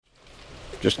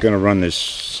Just going to run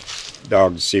this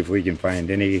dog to see if we can find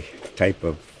any type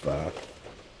of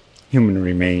human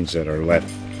remains that are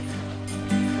left.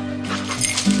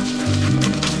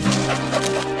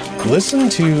 Listen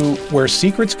to Where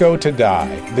Secrets Go to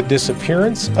Die, The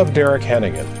Disappearance of Derek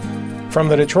Hennigan. From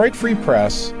the Detroit Free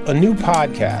Press, a new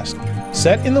podcast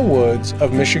set in the woods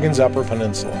of Michigan's Upper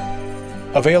Peninsula.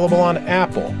 Available on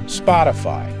Apple,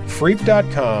 Spotify,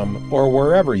 Freep.com, or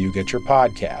wherever you get your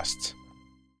podcasts.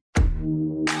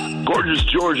 Gorgeous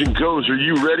George and Goes, are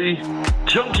you ready?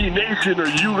 Junkie Nation, are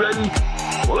you ready?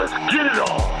 Well, let's get it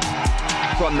on.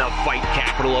 From the fight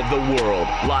capital of the world,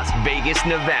 Las Vegas,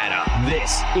 Nevada,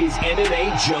 this is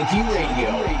MMA Junkie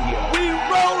Radio. We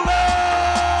rollin'!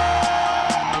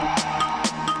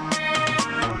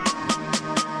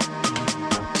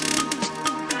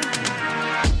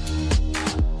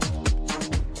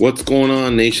 What's going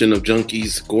on, nation of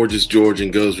junkies? Gorgeous George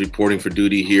and Goes reporting for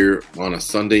duty here on a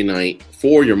Sunday night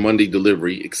for your Monday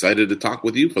delivery. Excited to talk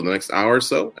with you for the next hour or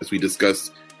so as we discuss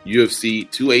UFC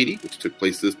 280, which took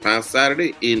place this past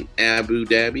Saturday in Abu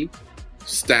Dhabi.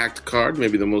 Stacked card,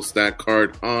 maybe the most stacked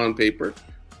card on paper.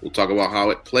 We'll talk about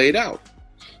how it played out.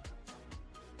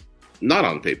 Not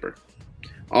on paper.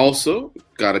 Also,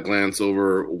 got a glance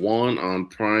over one on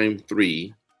Prime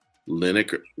 3.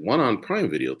 Lineker, one on Prime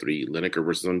Video 3, Lineker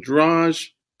versus Andrade,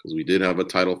 because we did have a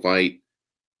title fight,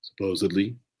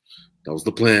 supposedly. That was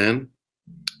the plan.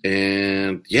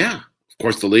 And yeah, of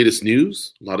course, the latest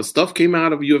news. A lot of stuff came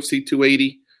out of UFC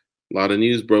 280. A lot of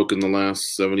news broke in the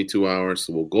last 72 hours.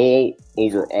 So we'll go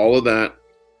over all of that.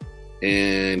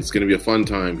 And it's going to be a fun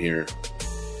time here.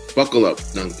 Buckle up,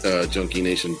 Junkie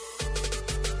Nation.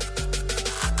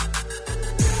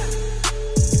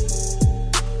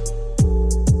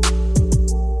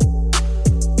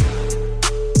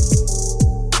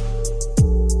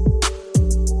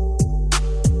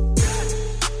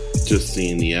 Just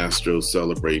seeing the Astros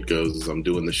celebrate Goes as I'm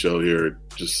doing the show here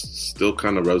just still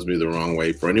kind of rubs me the wrong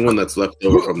way. For anyone that's left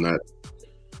over from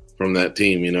that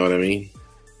team, you know what I mean?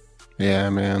 Yeah,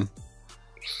 man.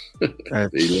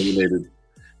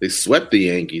 They swept the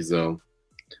Yankees, though.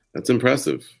 That's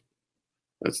impressive.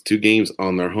 That's 2 games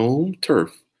on their home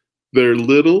turf. Their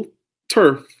little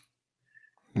turf.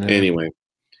 Yeah. Anyway.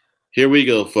 Here we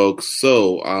go, folks.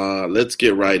 So let's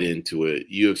get right into it.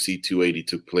 UFC 280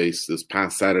 took place this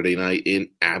past Saturday night in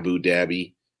Abu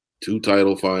Dhabi. 2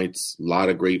 title fights, a lot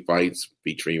of great fights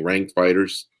featuring ranked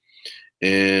fighters.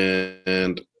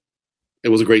 And it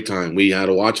was a great time. We had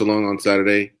a watch along on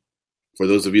Saturday. For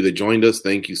those of you that joined us,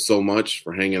 thank you so much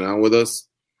for hanging out with us.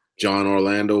 John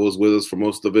Orlando was with us for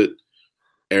most of it.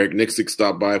 Eric Nixick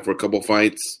stopped by for a couple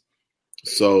fights.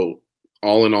 So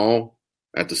all in all,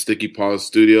 at the Sticky Paws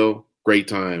Studio, great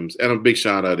times. And a big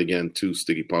shout out again to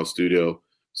Sticky Paws Studio,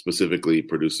 specifically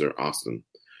producer Austin.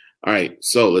 All right,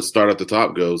 so let's start at the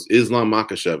top. Goes Islam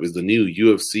Makhachev is the new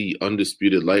UFC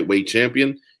undisputed lightweight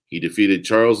champion. He defeated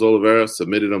Charles Oliveira,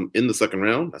 submitted him in the second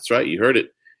round. That's right, you heard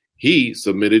it. He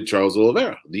submitted Charles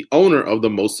Oliveira, the owner of the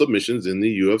most submissions in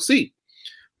the UFC.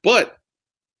 But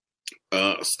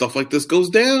stuff like this goes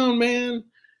down, man.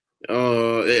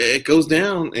 It goes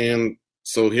down, and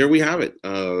so here we have it.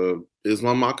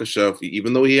 Islam Makhachev,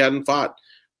 even though he hadn't fought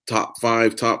top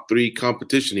 5, top 3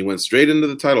 competition, he went straight into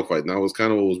the title fight. And that was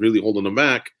kind of what was really holding him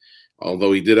back.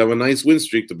 Although he did have a nice win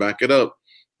streak to back it up.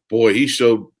 Boy, he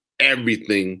showed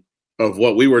everything of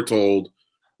what we were told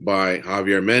by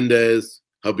Javier Mendez,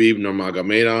 Khabib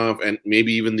Nurmagomedov, and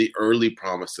maybe even the early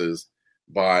promises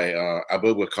by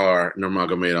Abubakar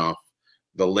Nurmagomedov,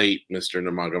 the late Mr.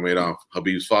 Nurmagomedov,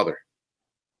 Khabib's father.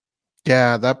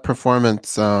 Yeah, that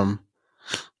performance,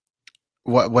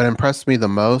 what impressed me the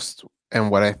most and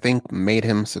what I think made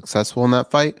him successful in that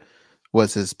fight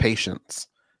was his patience.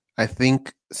 I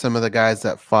think some of the guys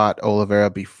that fought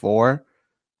Oliveira before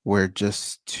were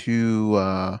just too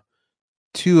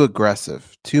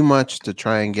aggressive, too much to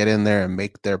try and get in there and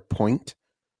make their point.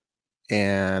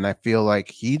 And I feel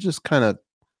like he just kind of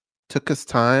took his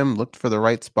time, looked for the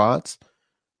right spots.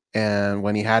 And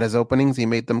when he had his openings, he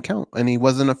made them count. And he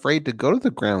wasn't afraid to go to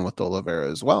the ground with Oliveira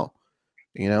as well.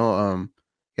 You know,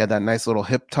 he had that nice little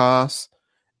hip toss.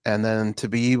 And then to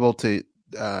be able to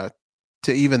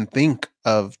even think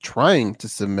of trying to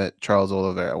submit Charles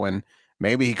Oliveira when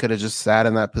maybe he could have just sat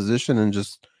in that position and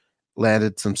just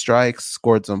landed some strikes,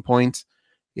 scored some points.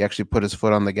 He actually put his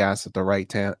foot on the gas at the right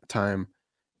time.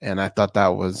 And I thought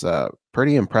that was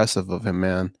pretty impressive of him,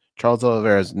 man. Charles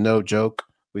Oliveira is no joke.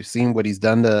 We've seen what he's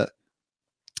done to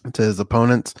his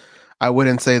opponents. I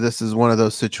wouldn't say this is one of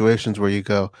those situations where you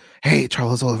go, hey,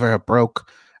 Charles Oliveira broke.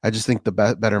 I just think the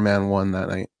better man won that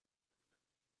night.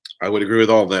 I would agree with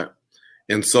all that.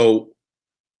 And so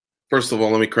First of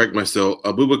all, let me correct myself.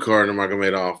 Abubakar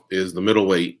Nurmagomedov is the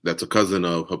middleweight that's a cousin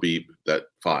of Khabib that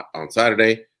fought on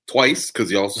Saturday twice because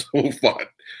he also fought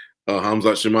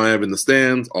Khamzat Chimaev in the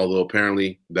stands, although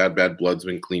apparently that bad blood's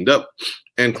been cleaned up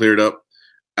and cleared up.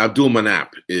 Abdul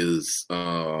Manap is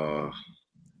Khabib's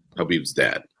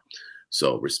dad.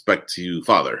 So respect to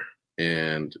father.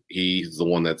 And he's the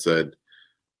one that said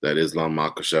that Islam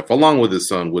Makhachev, along with his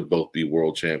son, would both be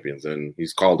world champions. And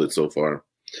he's called it so far.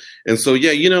 And so,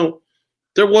 yeah, you know,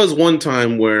 there was one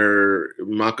time where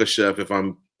Makhachev, if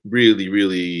I'm really,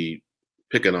 really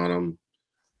picking on him,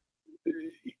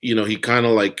 you know, he kind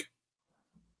of like,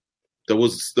 there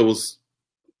was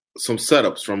some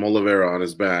setups from Oliveira on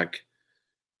his back,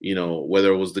 you know,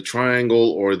 whether it was the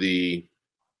triangle or the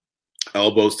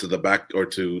elbows to the back or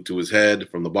to his head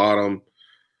from the bottom.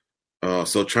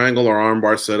 So triangle or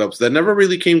armbar setups that never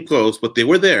really came close, but they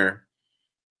were there.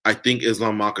 I think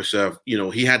Islam Makhachev, you know,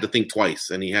 he had to think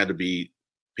twice and he had to be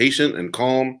patient and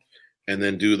calm and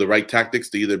then do the right tactics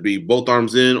to either be both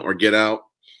arms in or get out.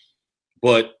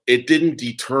 But it didn't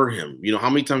deter him. You know, how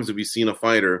many times have you seen a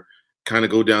fighter kind of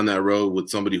go down that road with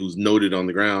somebody who's noted on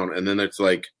the ground and then it's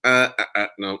like,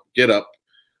 no, get up.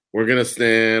 We're going to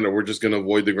stand or we're just going to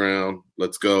avoid the ground.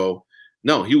 Let's go.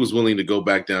 No, he was willing to go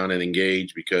back down and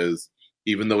engage because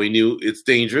even though he knew it's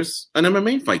dangerous, an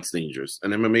MMA fight's dangerous.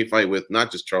 An MMA fight with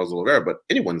not just Charles Oliveira, but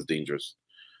anyone's dangerous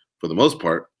for the most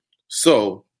part.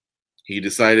 So he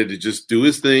decided to just do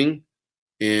his thing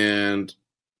and,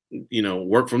 you know,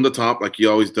 work from the top like he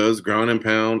always does, ground and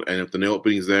pound. And if the nail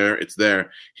opening's there, it's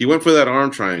there. He went for that arm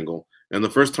triangle. And the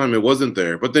first time it wasn't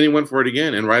there, but then he went for it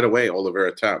again. And right away,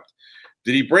 Oliveira tapped.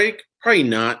 Did he break? Probably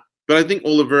not. But I think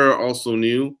Oliveira also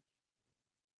knew,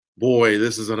 boy,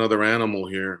 this is another animal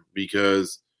here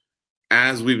because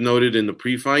as we've noted in the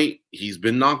pre-fight, he's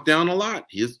been knocked down a lot.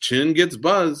 His chin gets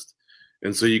buzzed.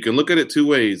 And so you can look at it two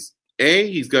ways.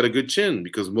 A, he's got a good chin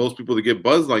because most people that get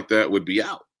buzzed like that would be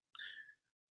out.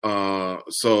 Or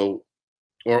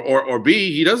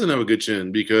B, he doesn't have a good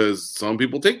chin because some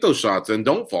people take those shots and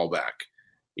don't fall back.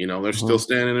 You know, they're still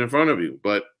standing in front of you.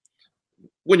 But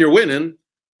when you're winning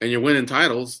and you're winning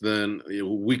titles, then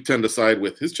we tend to side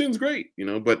with his chin's great, you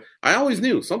know. But I always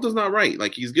knew something's not right.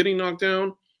 Like he's getting knocked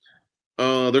down.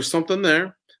 There's something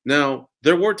there. Now,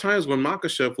 there were times when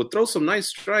Makhachev would throw some nice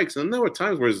strikes, and there were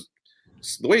times where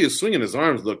the way he was swinging his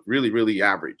arms looked really, really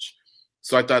average.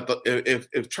 So I thought that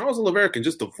if Charles Oliveira can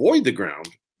just avoid the ground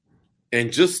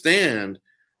and just stand,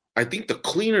 I think the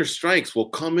cleaner strikes will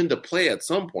come into play at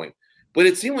some point. But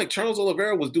it seemed like Charles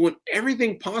Oliveira was doing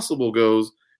everything possible,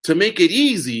 to make it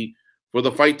easy for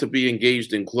the fight to be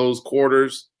engaged in close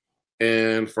quarters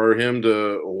and for him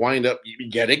to wind up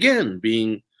yet again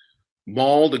being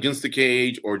mauled against the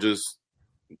cage or just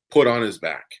put on his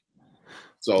back.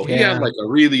 So he had like a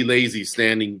really lazy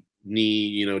standing knee,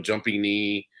 you know, jumping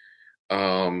knee,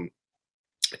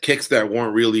 kicks that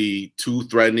weren't really too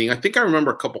threatening. I think I remember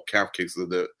a couple calf kicks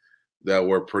that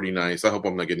were pretty nice. I hope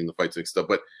I'm not getting the fights mixed up,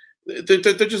 but there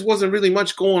just wasn't really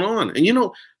much going on. And, you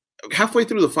know, halfway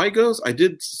through the fight a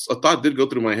thought did go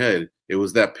through my head. It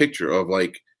was that picture of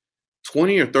like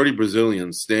 20 or 30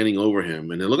 Brazilians standing over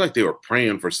him. And it looked like they were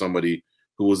praying for somebody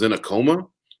who was in a coma.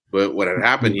 But what had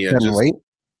happened, he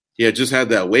had just had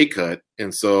that weight cut.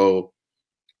 And so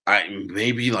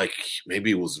maybe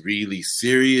it was really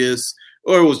serious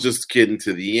or it was just kidding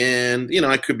to the end. You know,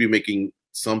 I could be making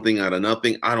something out of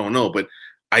nothing. I don't know. But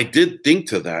I did think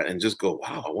to that and just go,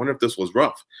 wow, I wonder if this was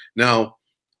rough. Now,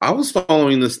 I was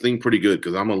following this thing pretty good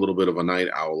because I'm a little bit of a night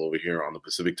owl over here on the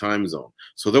Pacific time zone.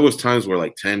 So there was times where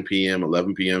like 10 p.m.,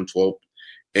 11 p.m., 12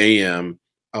 a.m.,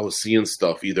 I was seeing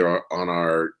stuff either on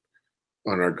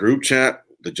our group chat,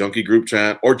 the Junkie group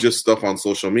chat, or just stuff on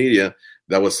social media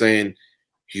that was saying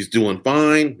he's doing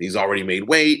fine. He's already made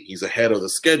weight. He's ahead of the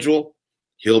schedule.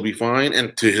 He'll be fine.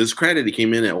 And to his credit, he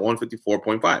came in at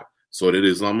 154.5. So it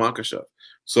is Islam Makhachev.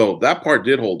 So that part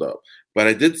did hold up. But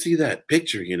I did see that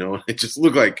picture, you know, it just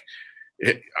looked like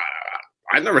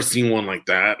I've never seen one like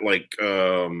that, like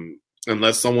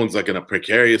unless someone's like in a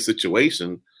precarious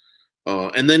situation.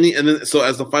 And then so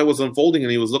as the fight was unfolding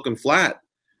and he was looking flat,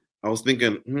 I was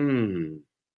thinking,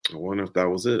 I wonder if that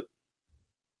was it.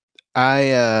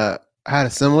 I had a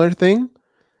similar thing,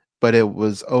 but it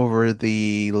was over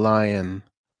the lion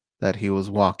that he was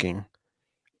walking.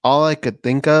 All I could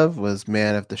think of was,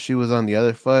 man, if the shoe was on the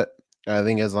other foot, I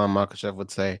think Islam Makhachev would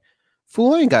say,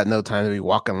 fool, I ain't got no time to be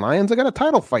walking lions. I got a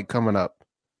title fight coming up.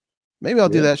 Maybe I'll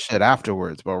do that shit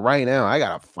afterwards. But right now, I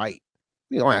got to fight.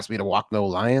 You don't ask me to walk no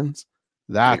lions.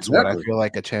 That's what I feel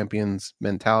like a champion's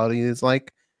mentality is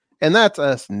like. And that's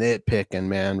us nitpicking,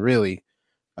 man, really.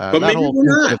 But That maybe whole we're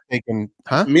thing could not. have taken,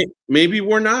 huh? Maybe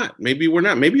we're not. Maybe we're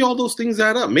not. Maybe all those things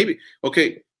add up. Maybe,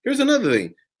 okay, here's another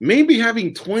thing. Maybe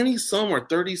having 20 some or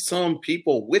 30 some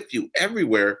people with you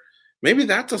everywhere, maybe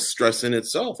that's a stress in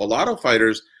itself. A lot of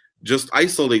fighters just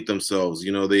isolate themselves.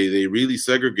 They really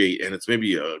segregate, and it's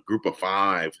maybe a group of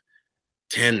 5,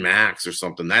 10 max or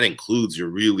something. That includes your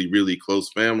really, really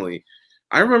close family.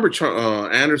 I remember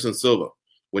Anderson Silva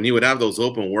when he would have those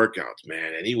open workouts,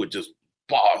 man, and he would just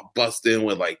bust in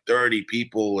with like 30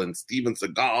 people and Steven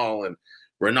Seagal and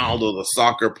Ronaldo, the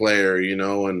soccer player,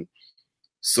 and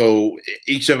so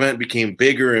each event became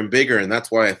bigger and bigger. And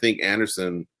that's why I think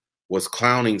Anderson was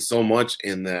clowning so much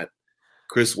in that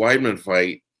Chris Weidman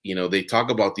fight. They talk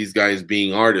about these guys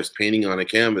being artists painting on a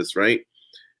canvas, right?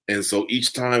 And so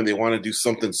each time they want to do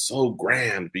something so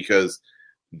grand because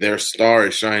their star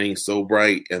is shining so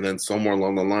bright. And then somewhere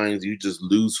along the lines, you just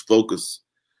lose focus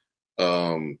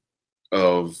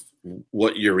of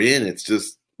what you're in. It's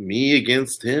just me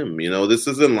against him. This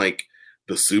isn't like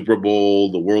the Super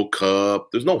Bowl, the World Cup.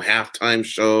 There's no halftime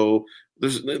show.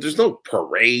 There's no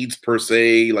parades per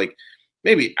se. Like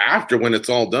maybe after when it's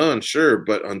all done, sure.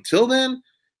 But until then,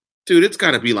 dude, it's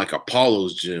got to be like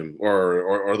Apollo's gym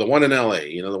or the one in LA,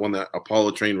 the one that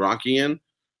Apollo trained Rocky in.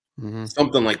 Mm-hmm.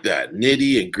 Something like that.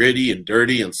 Nitty and gritty and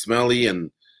dirty and smelly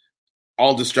and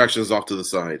all distractions off to the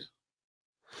side.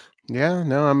 Yeah,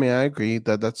 no, I mean, I agree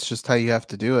that's just how you have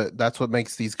to do it. That's what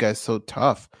makes these guys so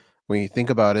tough. When you think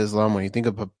about Islam, when you think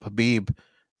of Khabib,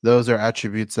 those are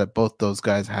attributes that both those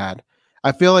guys had.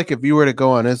 I feel like if you were to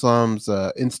go on Islam's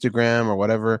Instagram or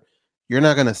whatever, you're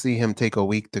not going to see him take a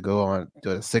week to go on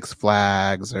to Six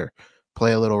Flags or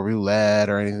play a little roulette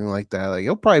or anything like that. Like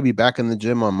he'll probably be back in the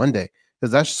gym on Monday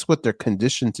because that's just what they're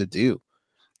conditioned to do.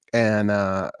 And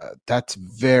that's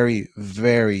very,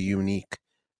 very unique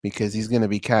because he's going to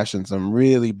be cashing some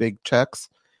really big checks.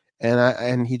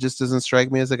 And he just doesn't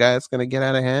strike me as a guy that's going to get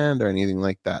out of hand or anything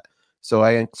like that. So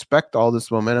I expect all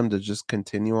this momentum to just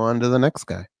continue on to the next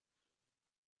guy.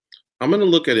 I'm going to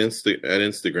look at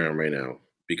Instagram right now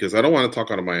because I don't want to talk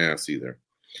out of my ass either.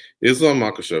 Islam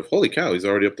Makhachev, holy cow, he's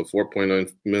already up to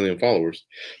 4.9 million followers.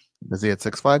 Is he at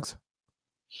Six Flags?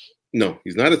 No,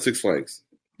 he's not at Six Flags.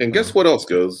 And guess what else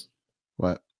goes?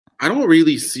 What? I don't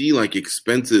really see like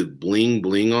expensive bling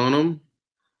bling on him.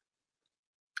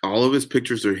 All of his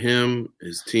pictures are him,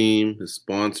 his team, his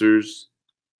sponsors.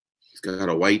 He's got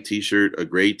a white t-shirt, a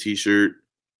gray t-shirt.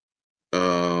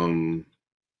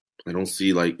 I don't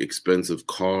see like expensive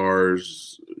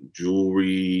cars,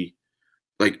 jewelry.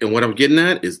 And what I'm getting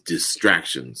at is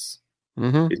distractions.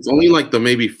 Mm-hmm. It's only like the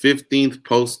maybe 15th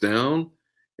post down,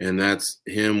 and that's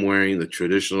him wearing the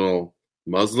traditional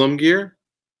Muslim gear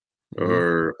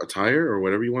or attire or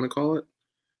whatever you want to call it.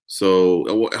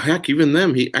 So heck, even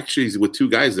them, he actually is with 2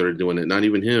 guys that are doing it, not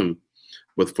even him.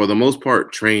 But for the most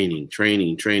part, training.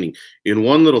 In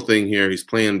one little thing here, he's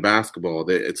playing basketball.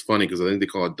 It's funny because I think they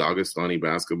call it Dagestani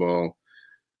basketball.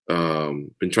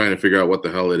 Been trying to figure out what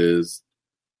the hell it is.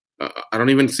 I don't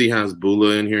even see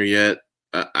Hasbullah in here yet.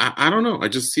 I don't know. I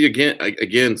just see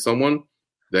again someone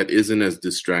that isn't as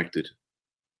distracted.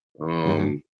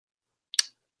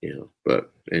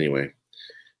 But anyway,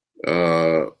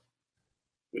 for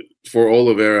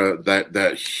Oliveira,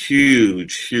 that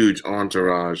huge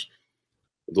entourage,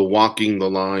 the walking the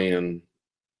lion,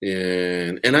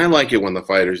 and I like it when the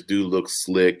fighters do look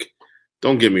slick.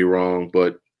 Don't get me wrong,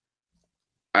 but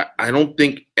I don't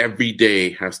think every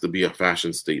day has to be a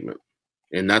fashion statement.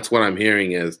 And that's what I'm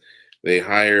hearing is they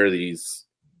hire these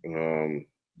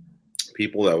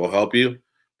people that will help you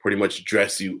pretty much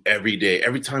dress you every day.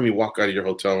 Every time you walk out of your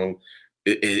hotel room,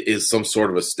 it is some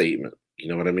sort of a statement. You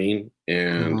know what I mean?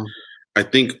 And I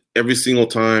think every single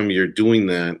time you're doing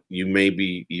that, you may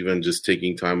be even just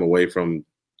taking time away from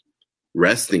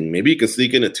resting. Maybe you can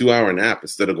sneak in a 2-hour nap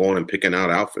instead of going and picking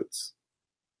out outfits.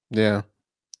 Yeah.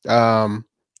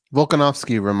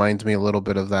 Volkanovski reminds me a little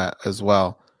bit of that as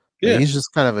well. Yeah. He's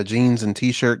just kind of a jeans and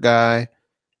t-shirt guy.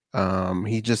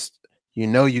 He just,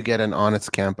 you get an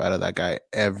honest camp out of that guy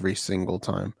every single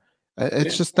time.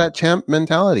 It's just that champ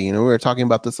mentality. We were talking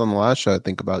about this on the last show, I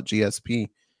think, about GSP.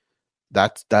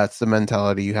 That's the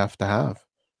mentality you have to have.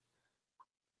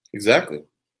 Exactly.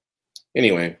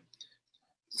 Anyway,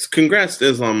 congrats to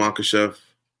Islam Makhachev.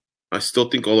 I still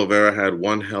think Oliveira had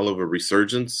one hell of a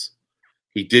resurgence.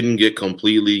 He didn't get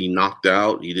completely knocked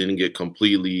out. He didn't get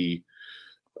completely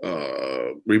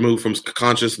removed from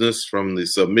consciousness from the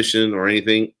submission or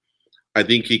anything. I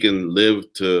think he can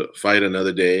live to fight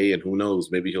another day, and who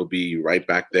knows, maybe he'll be right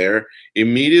back there.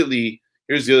 Immediately,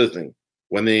 here's the other thing.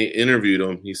 When they interviewed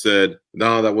him, he said,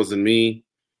 "No, that wasn't me."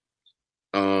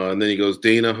 And then he goes,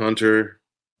 "Dana, Hunter,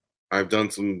 I've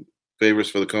done some favors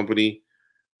for the company.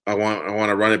 I want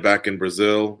to run it back in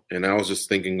Brazil, and I was just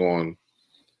thinking on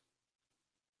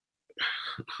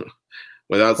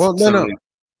without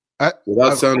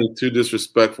sounding too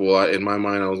disrespectful. In my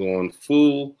mind, I was going,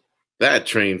 fool, that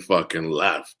train fucking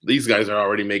left. These guys are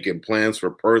already making plans for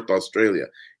Perth, Australia.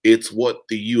 It's what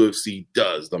the UFC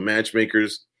does. The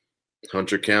matchmakers,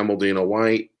 Hunter Campbell, Dana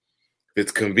White. If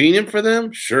it's convenient for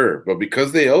them, sure. But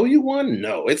because they owe you one,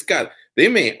 no. They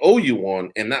may owe you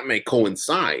one, and that may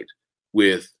coincide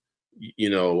with,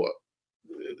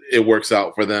 it works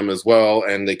out for them as well,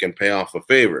 and they can pay off a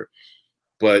favor.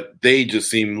 But they just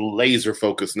seem laser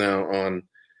focused now on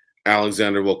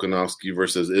Alexander Volkanovski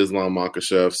versus Islam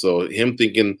Makhachev. So him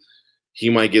thinking he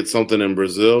might get something in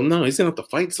Brazil, no, he's going to have to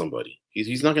fight somebody.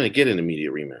 He's not going to get an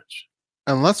immediate rematch.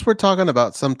 Unless we're talking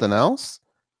about something else,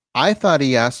 I thought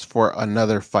he asked for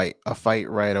another fight, a fight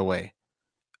right away.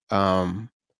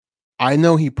 I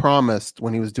know he promised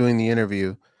when he was doing the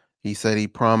interview, he said he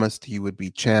promised he would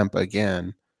be champ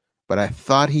again, but I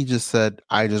thought he just said,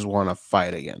 I just want to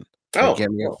fight again.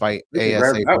 Get me a fight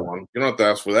ASAP. That one. You don't have to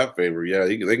ask for that favor. Yeah,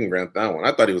 they can grant that one.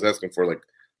 I thought he was asking for,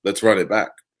 let's run it back.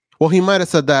 Well, he might have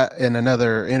said that in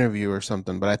another interview or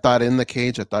something, but I thought in the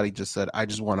cage, I thought he just said, I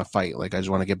just want to fight. I just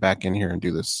want to get back in here and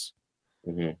do this.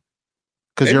 Mm-hmm.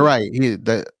 Because you're right.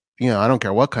 I don't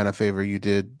care what kind of favor you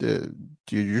did.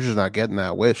 You're just not getting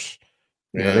that wish.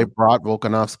 They brought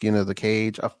Volkanovski into the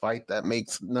cage, a fight that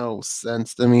makes no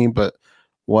sense to me, but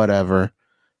whatever.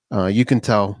 You can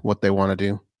tell what they want to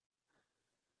do.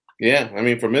 Yeah, I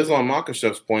mean, from Islam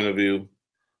Makhachev's point of view,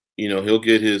 he'll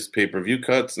get his pay-per-view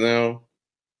cuts now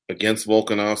against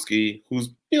Volkanovski, who's,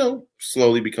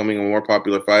 slowly becoming a more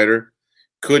popular fighter.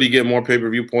 Could he get more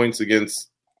pay-per-view points against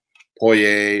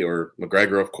Poirier or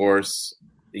McGregor, of course?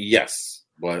 Yes,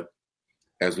 but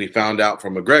as we found out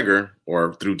from McGregor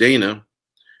or through Dana,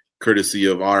 courtesy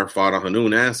of our Farah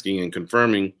Hanoun asking and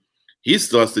confirming, he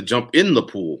still has to jump in the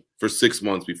pool for 6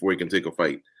 months before he can take a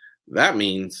fight. That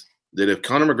means that if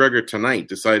Conor McGregor tonight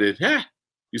decided,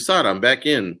 you saw it, I'm back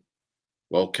in,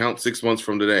 well, count 6 months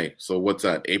from today. So what's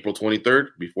that, April 23rd,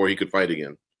 before he could fight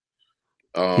again?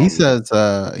 He says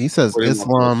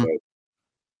Islam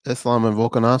and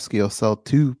Volkanovski will sell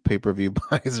 2 pay-per-view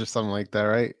buys or something like that,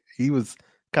 right? He was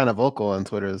kind of vocal on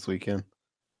Twitter this weekend.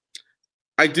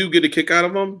 I do get a kick out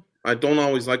of him. I don't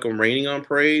always like him raining on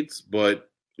parades, but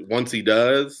once he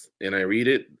does and I read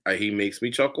it, he makes me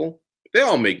chuckle. They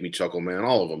all make me chuckle, man.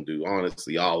 All of them do,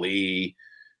 honestly. Ali,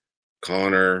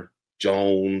 Connor,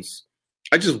 Jones.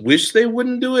 I just wish they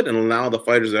wouldn't do it and allow the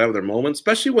fighters to have their moments,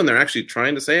 especially when they're actually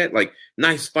trying to say it, like,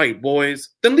 nice fight, boys.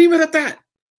 Then leave it at that.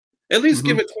 At least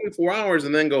give it 24 hours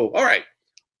and then go, all right,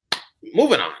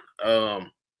 moving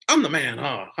on. I'm the man,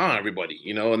 everybody,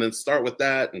 and then start with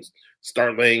that and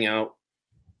start laying out,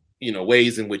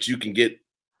 ways in which you can get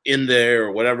in there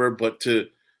or whatever. But to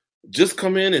just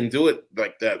come in and do it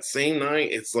like that same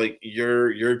night, it's like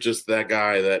you're just that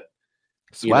guy that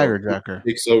swagger jacker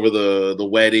takes over the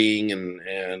wedding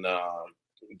and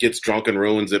gets drunk and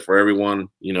ruins it for everyone,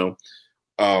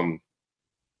 And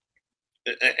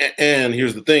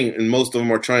here's the thing, and most of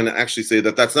them are trying to actually say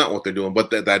that that's not what they're doing, but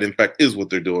that in fact is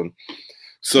what they're doing.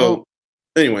 So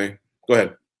anyway, go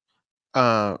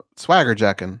ahead. Swagger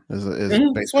jacking is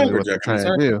basically what they're trying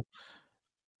to do.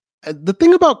 The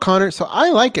thing about Conor, so I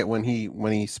like it when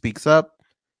he speaks up.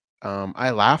 I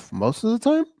laugh most of the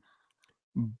time,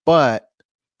 but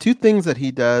 2 things that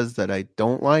he does that I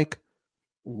don't like.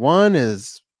 One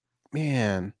is,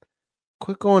 man,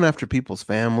 quit going after people's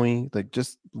family.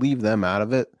 Just leave them out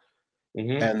of it.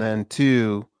 Mm-hmm. And then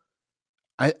 2,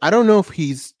 I don't know if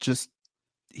he's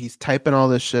typing all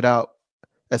this shit out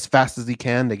as fast as he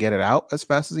can to get it out as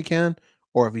fast as he can,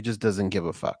 or if he just doesn't give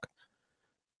a fuck.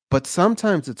 But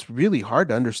sometimes it's really hard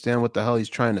to understand what the hell he's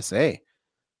trying to say.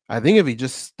 I think if he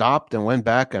just stopped and went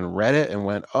back and read it and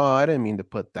went, oh, I didn't mean to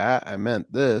put that, I meant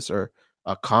this, or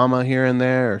a comma here and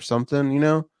there or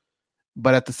something,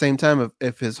 But at the same time,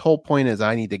 if his whole point is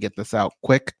I need to get this out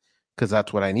quick because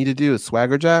that's what I need to do is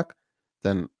swagger jack,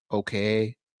 then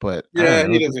okay. But yeah,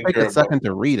 he doesn't take a second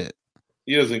to read it.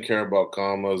 He doesn't care about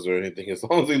commas or anything as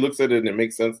long as he looks at it and it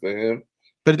makes sense to him.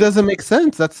 But it doesn't make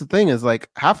sense. That's the thing, is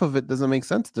half of it doesn't make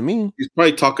sense to me. He's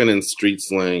probably talking in street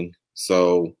slang.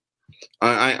 So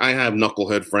I have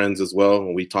knucklehead friends as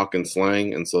well. We talk in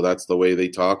slang, and so that's the way they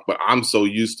talk. But I'm so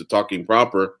used to talking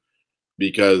proper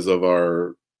because of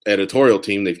our editorial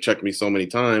team. They've checked me so many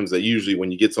times that usually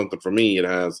when you get something from me, it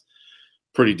has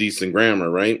pretty decent grammar,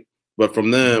 right? But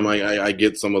from them, I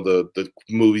get some of the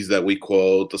movies that we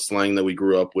quote, the slang that we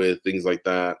grew up with, things like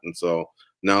that. And so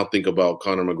Now think about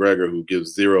Conor McGregor, who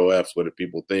gives 0 Fs what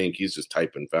people think. He's just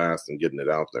typing fast and getting it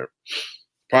out there.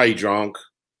 Probably drunk,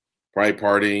 probably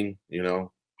partying,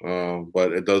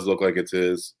 but it does look like it's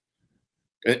his.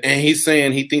 And he's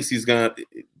saying he thinks he's got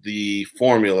the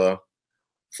formula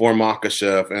for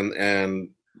Makhachev and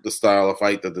the style of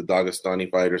fight that the Dagestani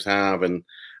fighters have. And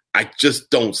I just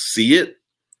don't see it.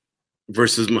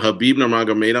 Versus Khabib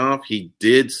Nurmagomedov, he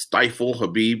did stifle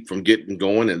Khabib from getting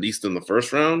going, at least in the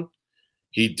first round.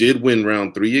 He did win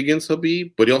round 3 against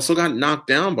Khabib, but he also got knocked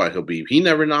down by Khabib. He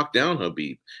never knocked down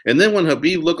Khabib. And then when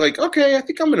Khabib looked like, okay, I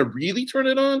think I'm going to really turn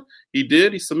it on, he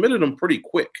did. He submitted him pretty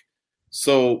quick.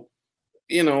 So,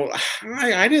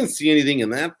 I didn't see anything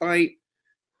in that fight.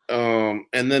 And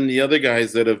then the other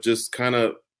guys that have just kind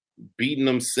of beaten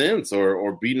him since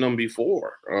or beaten him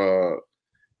before,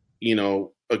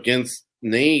 against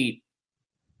Nate.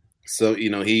 So,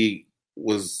 he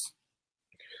was,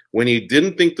 when he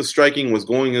didn't think the striking was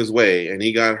going his way and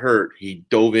he got hurt, he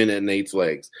dove in at Nate's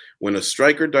legs. When a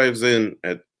striker dives in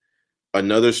at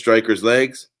another striker's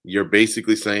legs, you're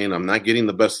basically saying, I'm not getting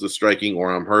the best of the striking,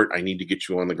 or I'm hurt. I need to get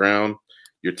you on the ground.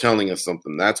 You're telling us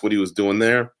something. That's what he was doing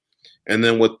there. And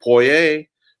then with Poirier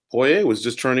was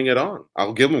just turning it on.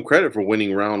 I'll give him credit for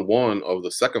winning round 1 of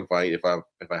the second fight if I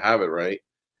have it right.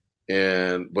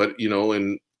 But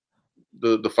and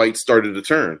the fight started to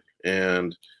turn,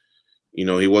 and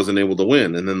he wasn't able to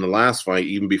win. And then the last fight,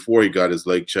 even before he got his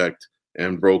leg checked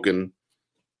and broken,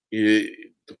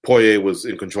 Poirier was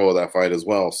in control of that fight as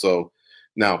well. So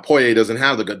now Poirier doesn't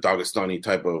have the Dagestani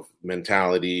type of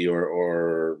mentality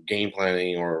or game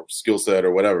planning or skill set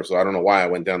or whatever. So I don't know why I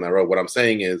went down that road. What I'm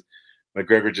saying is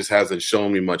McGregor just hasn't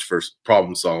shown me much for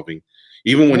problem solving.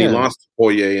 Even when he lost to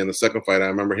Poirier in the second fight, I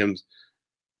remember him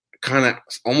kind of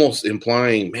almost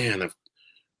implying, man, if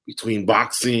between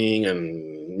boxing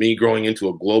and me growing into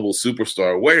a global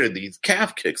superstar, where did these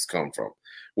calf kicks come from?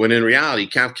 When in reality,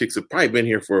 calf kicks have probably been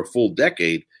here for a full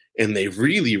decade, and they've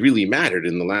really, really mattered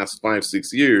in the last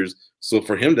 5-6 years. So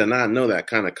for him to not know that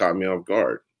kind of caught me off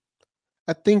guard.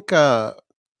 I think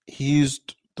he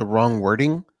used the wrong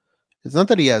wording. It's not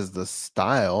that he has the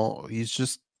style. He's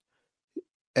just,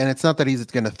 and it's not that he's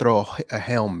going to throw a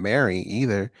Hail Mary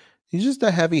either. He's just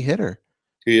a heavy hitter.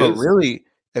 But really,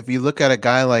 if you look at a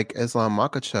guy like Islam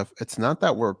Makhachev, it's not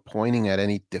that we're pointing at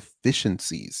any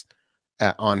deficiencies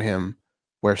on him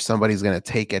where somebody's going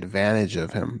to take advantage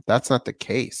of him. That's not the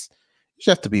case. You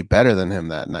just have to be better than him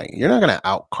that night. You're not going to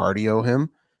out cardio him.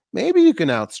 Maybe you can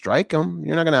outstrike him.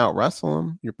 You're not going to out wrestle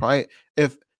him. You're probably,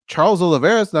 if Charles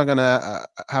Oliveira's not going to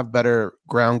have better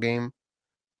ground game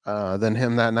than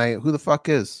him that night, who the fuck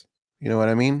is? You know what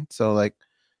I mean? So like,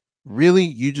 really,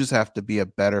 you just have to be a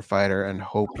better fighter and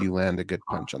hope you land a good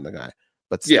punch on the guy.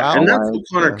 But yeah, and that's what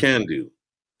Conor can do.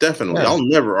 Definitely. Yeah. I'll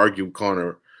never argue with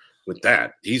Conor with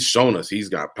that. He's shown us he's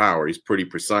got power. He's pretty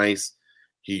precise.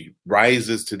 He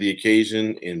rises to the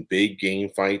occasion in big game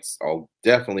fights. I'll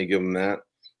definitely give him that.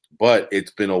 But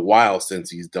it's been a while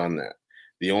since he's done that.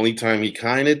 The only time he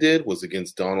kind of did was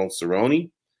against Donald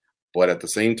Cerrone. But at the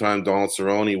same time, Donald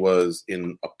Cerrone was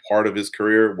in a part of his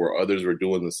career where others were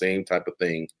doing the same type of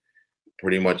thing,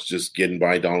 pretty much just getting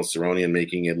by Donald Cerrone and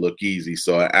making it look easy.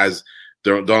 So as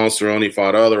Donald Cerrone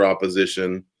fought other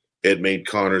opposition, it made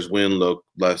Conor's win look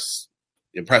less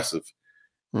impressive,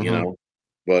 you know.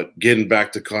 But getting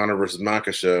back to Conor versus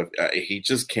Makhachev, he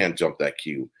just can't jump that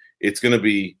queue. It's going to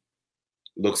be,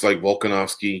 looks like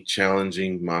Volkanovski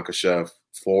challenging Makhachev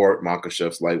for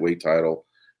Makhachev's lightweight title.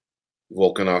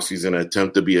 Volkanovski's going to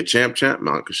attempt to be a champ.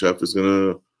 Makhachev is going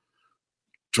to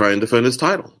try and defend his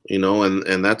title, you know,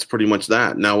 and that's pretty much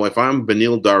that. Now, if I'm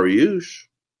Beneil Dariush,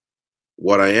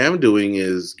 what I am doing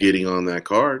is getting on that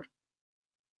card.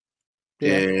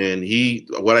 Yeah. And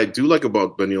what I do like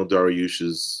about Beneil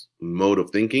Dariush's mode of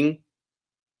thinking,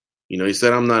 you know, he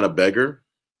said, I'm not a beggar.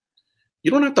 You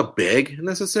don't have to beg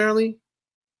necessarily.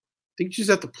 I think you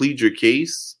just have to plead your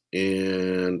case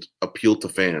and appeal to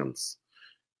fans.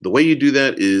 The way you do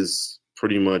that is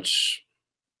pretty much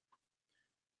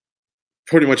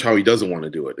how he doesn't want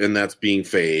to do it. And that's being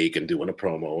fake and doing a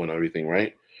promo and everything,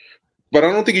 right? But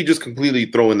I don't think you just completely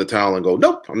throw in the towel and go,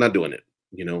 nope, I'm not doing it.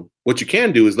 You know, what you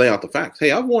can do is lay out the facts.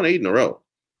 Hey, I've won 8 in a row.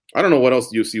 I don't know what else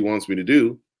the UFC wants me to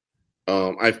do.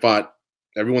 I fought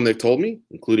everyone they've told me,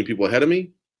 including people ahead of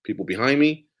me, people behind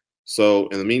me. So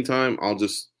in the meantime, I'll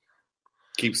just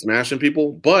keep smashing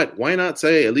people. But why not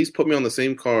say, at least put me on the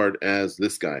same card as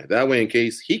this guy? That way, in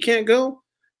case he can't go,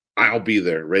 I'll be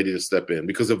there ready to step in.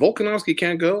 Because if Volkanovski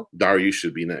can't go, Dariush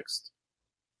should be next.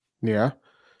 Yeah.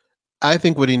 I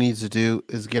think what he needs to do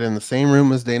is get in the same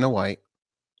room as Dana White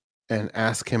and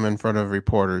ask him in front of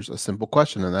reporters a simple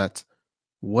question, and that's,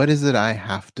 What is it I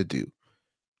have to do?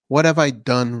 What have I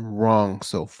done wrong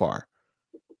so far?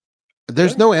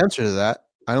 There's no answer to that.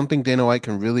 I don't think Dana White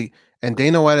can really. And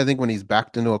Dana White, I think when he's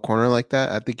backed into a corner like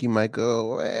that, I think he might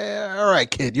go, all right,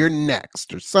 kid, you're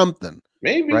next or something.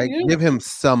 Maybe, right? yeah. Give him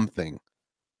something.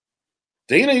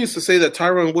 Dana used to say that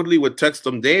Tyron Woodley would text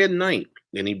him day and night,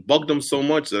 and he bugged him so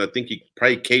much that I think he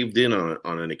probably caved in on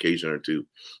an occasion or two.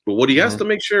 But what he has to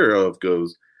make sure of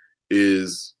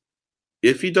is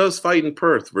if he does fight in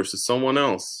Perth versus someone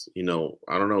else, I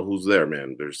don't know who's there,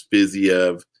 man. There's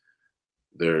Fiziev,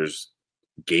 there's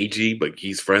Gaethje, but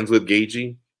he's friends with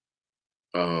Gaethje.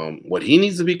 What he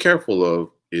needs to be careful of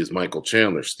is Michael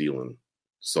Chandler stealing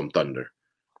some thunder.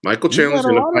 Michael Chandler's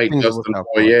going to fight Dustin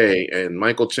Poirier, and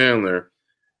Michael Chandler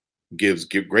gives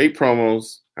great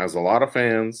promos, has a lot of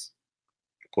fans,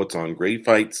 puts on great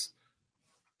fights,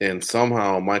 and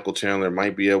somehow Michael Chandler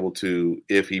might be able to,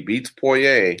 if he beats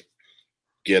Poirier,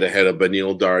 get ahead of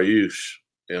Beneil Dariush.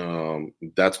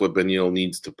 That's what Beneil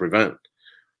needs to prevent.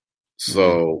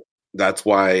 So that's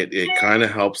why it kind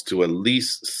of helps to at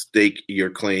least stake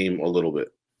your claim a little bit.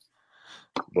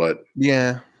 But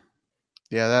yeah,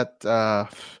 that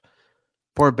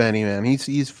poor Benny, man.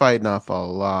 He's fighting off a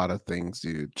lot of things,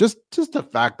 dude. Just the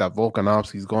fact that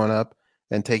Volkanovski's going up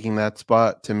and taking that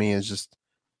spot to me is just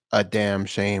a damn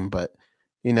shame. But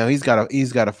he's got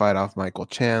to fight off Michael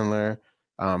Chandler.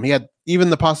 He had even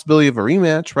the possibility of a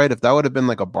rematch, right? If that would have been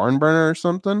like a barn burner or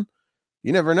something,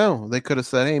 you never know. They could have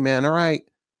said, "Hey, man, all right,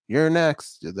 you're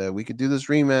next. That we could do this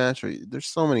rematch." Or, there's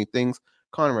so many things.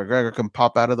 Conor McGregor can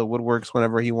pop out of the woodworks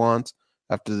whenever he wants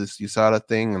after this USADA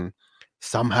thing, and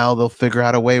somehow they'll figure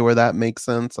out a way where that makes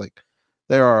sense. Like,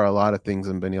 there are a lot of things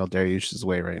in Beneil Dariush's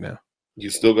way right now. You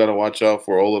still got to watch out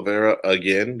for Oliveira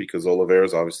again, because Oliveira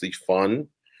is obviously fun.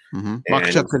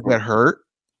 Makhachev could get hurt.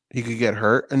 He could get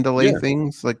hurt and delay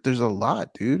things. Like, there's a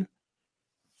lot, dude.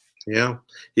 Yeah.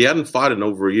 He hadn't fought in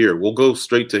over a year. We'll go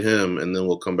straight to him, and then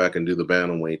we'll come back and do the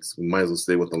bantamweights. We might as well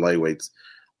stay with the lightweights.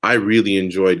 I really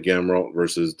enjoyed Gamrot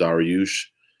versus Dariush.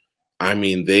 I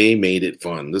mean, they made it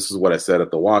fun. This is what I said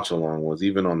at the watch-along, was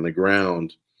even on the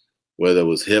ground, whether it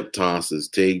was hip tosses,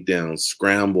 takedowns,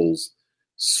 scrambles,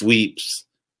 sweeps,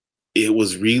 it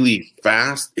was really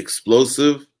fast,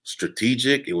 explosive,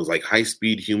 strategic. It was like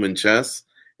high-speed human chess.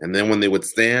 And then when they would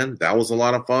stand, that was a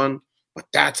lot of fun. But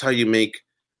that's how you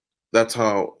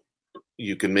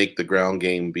can make the ground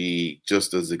game be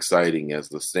just as exciting as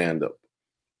the stand-up.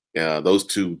 Yeah, those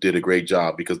two did a great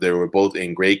job because they were both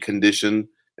in great condition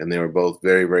and they were both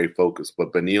very, very focused.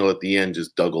 But Beneil at the end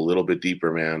just dug a little bit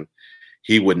deeper, man.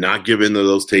 He would not give in to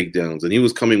those takedowns, and he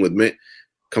was coming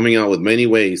out with many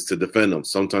ways to defend them.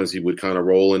 Sometimes he would kind of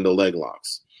roll into leg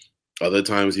locks. Other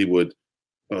times he would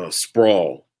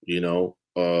sprawl, he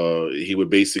would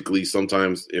basically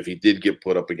sometimes, if he did get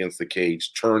put up against the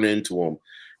cage, turn into him,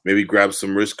 maybe grab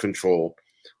some wrist control,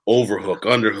 overhook,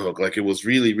 underhook. Like, it was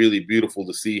really, really beautiful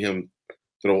to see him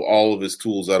throw all of his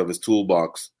tools out of his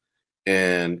toolbox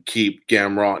and keep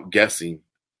Gamrot guessing.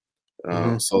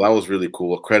 So that was really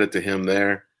cool. A credit to him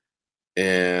there.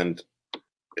 And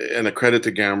a credit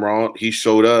to Gamrot. He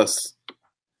showed us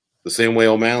the same way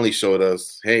O'Malley showed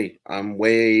us, hey, I'm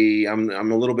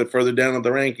a little bit further down in the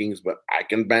rankings, but I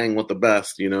can bang with the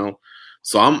best,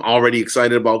 So I'm already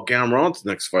excited about Gamrot's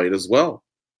next fight as well.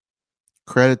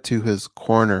 Credit to his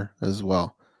corner as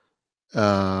well.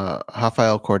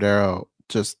 Rafael Cordero,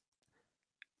 just,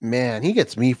 man, he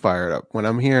gets me fired up when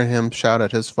I'm hearing him shout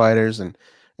at his fighters and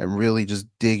really just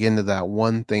dig into that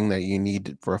one thing that you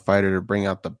need for a fighter to bring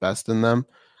out the best in them.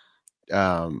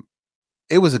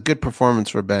 It was a good performance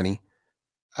for Benny.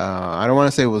 I don't want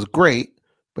to say it was great,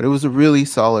 but it was a really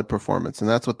solid performance. And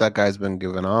that's what that guy's been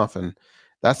giving off. And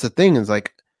that's the thing, is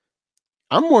like,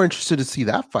 I'm more interested to see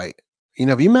that fight.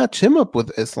 If you match him up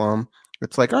with Islam,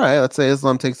 it's like, all right, let's say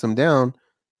Islam takes him down.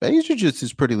 Benny's jiu-jitsu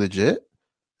is pretty legit.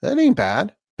 That ain't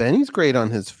bad. Benny's great on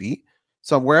his feet.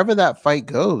 So wherever that fight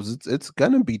goes, it's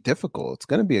going to be difficult. It's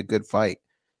going to be a good fight.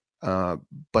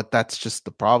 But that's just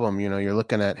the problem. You're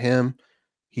looking at him.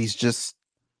 He's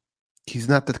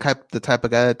not the type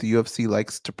of guy that the UFC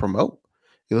likes to promote.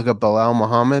 You look at Bilal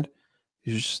Muhammad,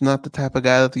 he's just not the type of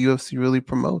guy that the UFC really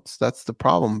promotes. That's the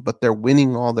problem. But they're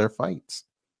winning all their fights.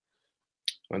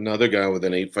 Another guy with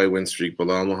an 8-fight win streak,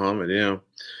 Bilal Muhammad. Yeah.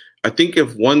 I think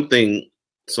if one thing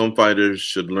some fighters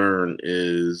should learn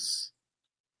is,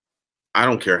 I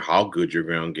don't care how good your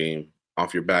ground game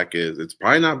off your back is, it's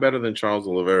probably not better than Charles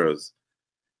Oliveira's.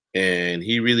 And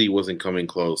he really wasn't coming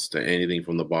close to anything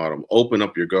from the bottom. Open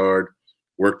up your guard,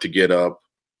 work to get up.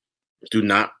 Do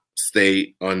not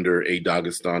stay under a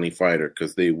Dagestani fighter,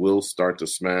 because they will start to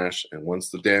smash. And once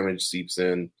the damage seeps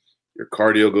in, your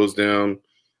cardio goes down,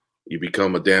 You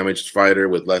become a damaged fighter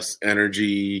with less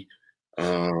energy.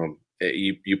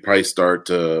 You probably start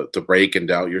to break and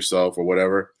doubt yourself or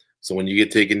whatever. So when you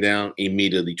get taken down,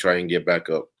 immediately try and get back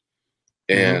up.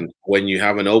 And when you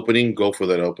have an opening, go for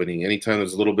that opening. Anytime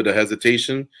there's a little bit of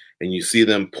hesitation and you see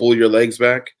them pull your legs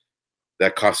back,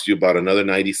 that costs you about another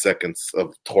 90 seconds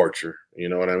of torture. You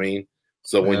know what I mean?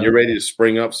 So when you're ready to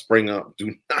spring up.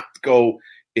 Do not go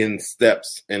in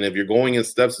steps. And if you're going in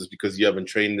steps, it's because you haven't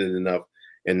trained it enough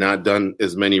and not done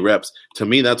as many reps. To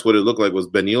me, that's what it looked like. Was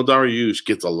Beneil Dariush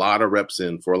gets a lot of reps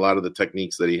in for a lot of the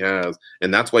techniques that he has.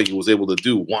 And that's why he was able to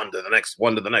do one to the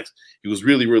next. He was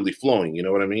really, really flowing. You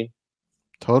know what I mean?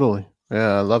 Totally.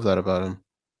 Yeah, I love that about him.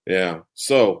 Yeah.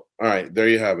 So, all right, there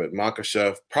you have it.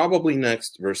 Makhachev probably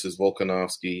next versus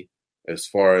Volkanovski. As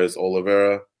far as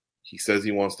Oliveira, he says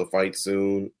he wants to fight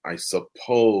soon. I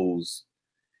suppose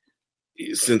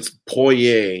since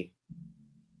Poirier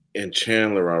and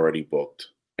Chandler are already booked,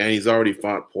 and he's already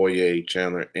fought Poirier,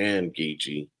 Chandler, and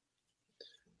Gaethje,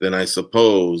 then I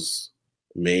suppose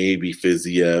maybe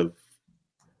Fiziev.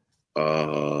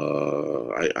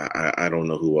 I don't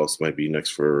know who else might be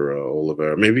next for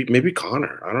Oliveira. Maybe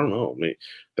Conor. I don't know.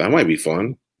 That might be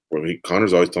fun.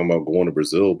 Conor's always talking about going to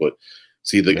Brazil, but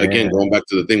see, again, going back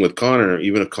to the thing with Conor,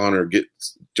 even if Conor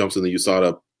jumps in the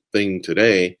USADA thing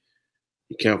today,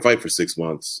 he can't fight for 6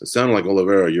 months. It sounded like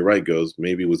Oliveira, you're right, Goes,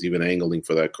 maybe was even angling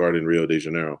for that card in Rio de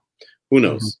Janeiro. Who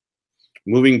knows?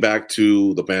 Moving back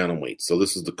to the bantamweight. So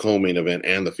this is the co-main event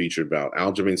and the featured bout.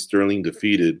 Aljamain Sterling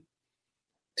defeated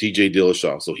TJ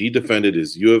Dillashaw. So he defended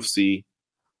his UFC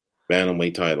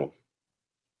bantamweight title.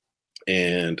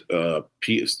 And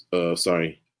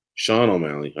Sean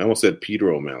O'Malley. I almost said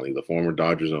Peter O'Malley, the former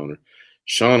Dodgers owner.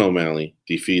 Sean O'Malley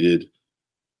defeated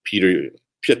Piotr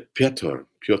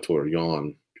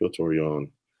Yan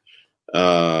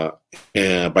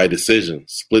and by decision,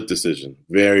 split decision.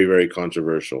 Very, very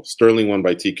controversial. Sterling won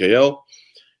by TKO.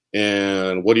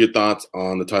 And what are your thoughts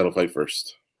on the title fight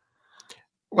first?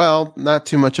 Well, not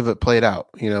too much of it played out.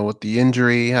 With the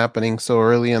injury happening so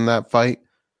early in that fight,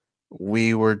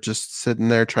 we were just sitting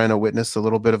there trying to witness a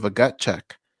little bit of a gut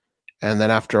check. And then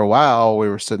after a while, we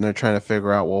were sitting there trying to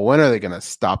figure out, well, when are they going to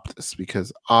stop this?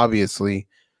 Because obviously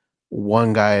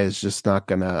one guy is just not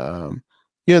going to,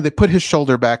 they put his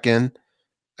shoulder back in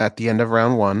at the end of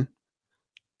round 1.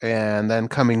 And then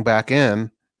coming back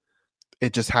in,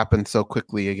 it just happened so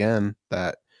quickly again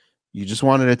that you just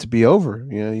wanted it to be over.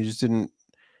 You just didn't.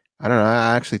 I don't know.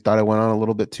 I actually thought it went on a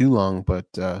little bit too long, but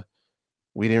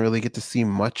we didn't really get to see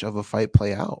much of a fight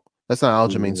play out. That's not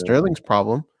Aljamain Sterling's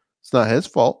problem. It's not his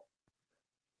fault.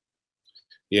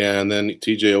 Yeah, and then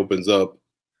TJ opens up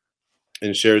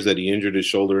and shares that he injured his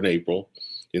shoulder in April.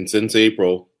 And since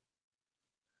April,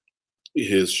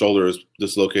 his shoulder is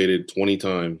dislocated 20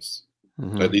 times,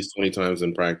 at least 20 times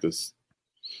in practice.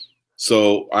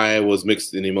 So I was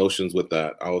mixed in emotions with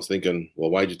that. I was thinking,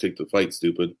 well, why'd you take the fight,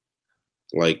 stupid?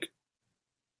 Like,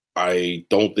 I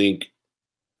don't think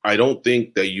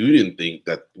that you didn't think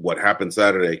that what happened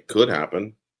Saturday could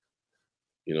happen.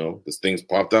 This thing's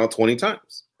popped out 20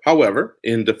 times. However,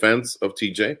 in defense of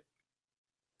TJ,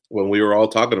 when we were all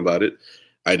talking about it,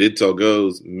 I did tell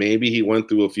Goes maybe he went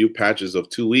through a few patches of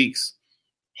 2 weeks,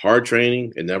 hard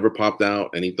training, it never popped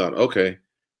out, and he thought, okay,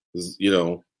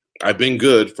 I've been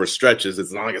good for stretches.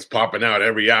 It's not like it's popping out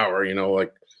every hour,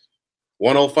 like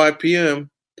 1:05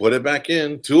 p.m., put it back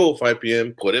in, 2:05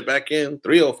 p.m., put it back in,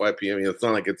 3:05 p.m. It's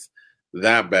not like it's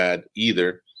that bad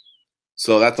either.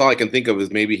 So that's all I can think of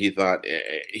is maybe he thought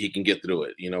he can get through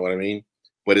it. You know what I mean?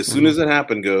 But as soon as it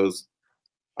happened, Goes,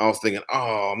 I was thinking,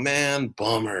 oh, man,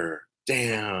 bummer.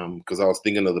 Damn. Because I was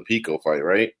thinking of the Pico fight,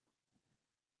 right?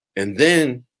 And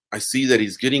then I see that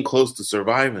he's getting close to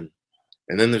surviving.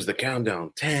 And then there's the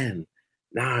countdown. 10,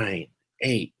 9,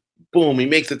 8. Boom. He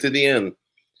makes it to the end.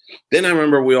 Then I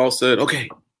remember we all said, okay,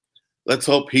 let's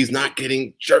hope he's not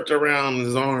getting jerked around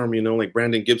his arm, like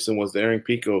Brandon Gibson was to Aaron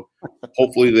Pico.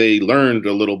 Hopefully they learned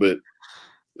a little bit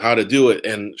how to do it.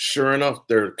 And sure enough,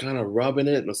 they're kind of rubbing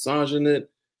it, massaging it.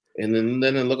 And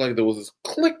then it looked like there was this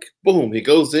click. Boom. He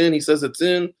goes in. He says it's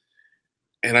in.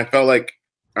 And I felt like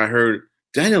I heard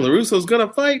Daniel LaRusso's going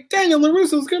to fight. Daniel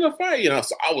LaRusso's going to fight.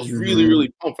 So I was really,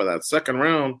 really pumped for that second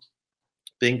round,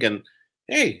 thinking,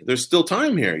 hey, there's still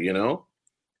time here,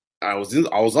 I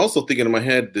was also thinking in my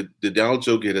head, did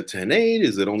Aljo get a 10-8?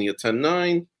 Is it only a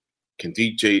 10-9? Can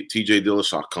TJ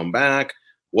Dillashaw come back?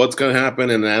 What's going to happen?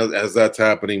 And as that's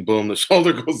happening, boom, the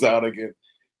shoulder goes out again.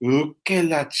 Que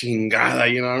la chingada.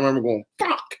 I remember going,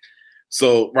 fuck.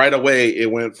 So right away,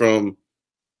 it went from,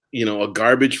 a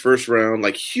garbage first round,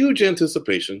 like huge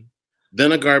anticipation,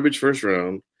 then a garbage first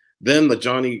round, then the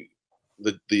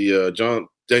John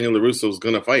Daniel LaRusso's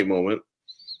gonna fight moment.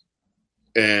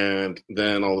 And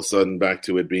then all of a sudden back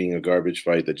to it being a garbage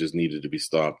fight that just needed to be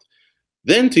stopped.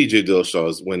 Then TJ Dillashaw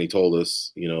is when he told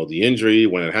us, the injury,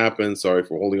 when it happened, sorry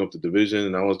for holding up the division.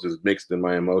 And I was just mixed in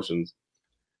my emotions,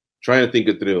 trying to think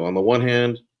it through. On the one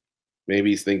hand,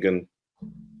 maybe he's thinking,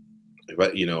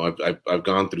 if I've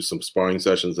gone through some sparring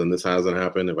sessions and this hasn't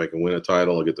happened. If I can win a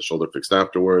title, I'll get the shoulder fixed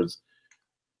afterwards.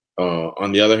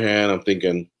 On the other hand, I'm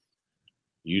thinking,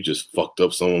 you just fucked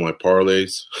up some of my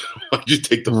parlays. Why'd you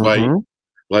take the fight?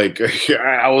 Like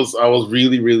I was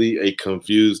really, really a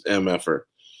confused MFer,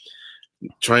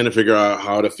 trying to figure out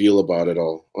how to feel about it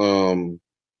all.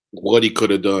 What he could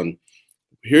have done.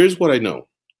 Here's what I know.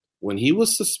 When he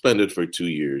was suspended for 2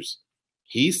 years,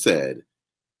 he said,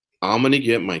 I'm going to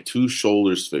get my 2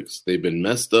 shoulders fixed. They've been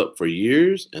messed up for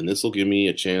years, and this will give me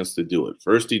a chance to do it.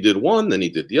 First he did one, then he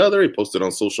did the other. He posted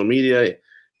on social media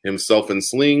himself in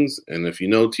slings. And if you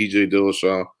know TJ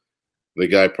Dillashaw, the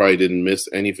guy probably didn't miss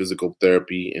any physical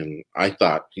therapy, and I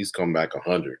thought he's come back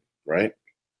 100, right?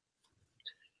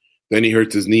 Then he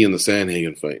hurts his knee in the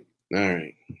Sandhagen fight. All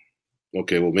right.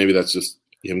 Okay, well, maybe that's just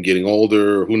him getting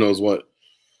older or who knows what.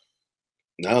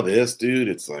 Now this, dude,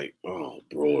 it's like, oh,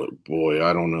 boy,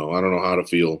 I don't know. I don't know how to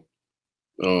feel.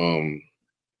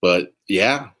 But,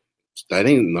 yeah,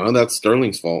 none of that's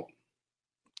Sterling's fault.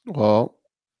 Well,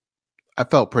 I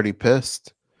felt pretty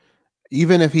pissed.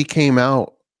 Even if he came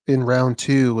out in round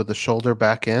 2 with the shoulder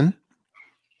back in,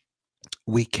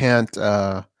 we can't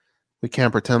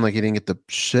pretend like he didn't get the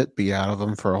shit beat out of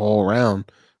him for a whole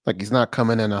round. Like he's not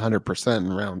coming in 100%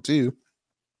 in round 2.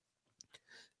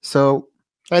 So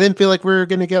I didn't feel like we were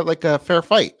going to get like a fair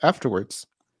fight afterwards.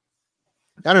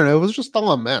 I don't know. It was just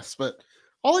all a mess. But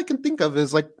all I can think of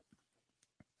is like,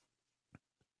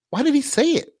 why did he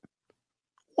say it?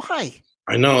 Why?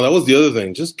 I know. That was the other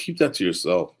thing. Just keep that to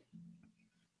yourself.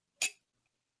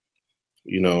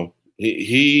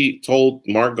 He told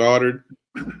Mark Goddard,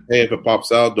 hey, if it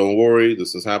pops out, don't worry.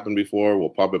 This has happened before. We'll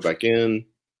pop it back in.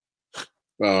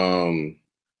 I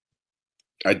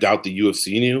doubt the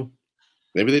UFC knew.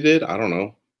 Maybe they did. I don't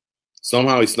know.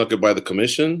 Somehow he snuck it by the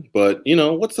commission. But,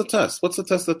 what's the test? What's the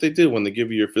test that they do when they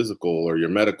give you your physical or your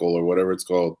medical or whatever it's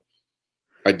called?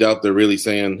 I doubt they're really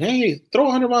saying, hey, throw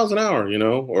 100 miles an hour,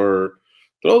 or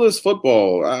throw this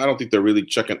football. I don't think they're really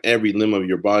checking every limb of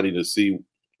your body to see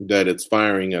that it's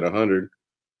firing at 100.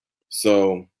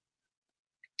 So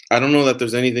I don't know that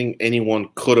there's anything anyone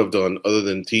could have done other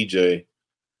than TJ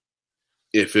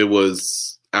if it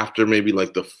was after maybe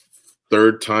like the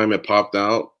 3rd time it popped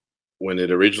out when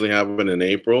it originally happened in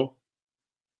April.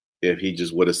 If he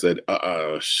just would have said,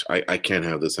 I can't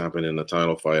have this happen in a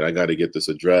title fight. I got to get this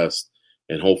addressed.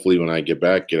 And hopefully when I get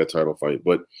back, get a title fight.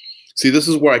 But see, this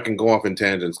is where I can go off in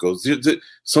tangents.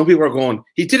 Some people are going,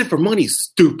 he did it for money,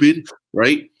 stupid,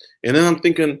 right? And then I'm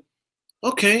thinking,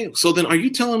 okay, so then are you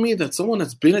telling me that someone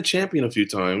that's been a champion a few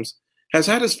times, has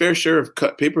had his fair share of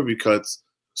pay-per-view cuts,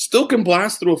 still can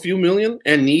blast through a few million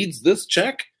and needs this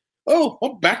check? Oh,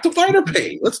 well, back to fighter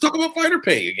pay. Let's talk about fighter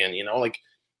pay again. Like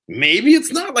maybe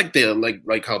it's not like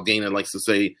like how Dana likes to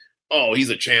say, oh,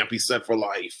 he's a champ, he's set for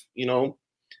life.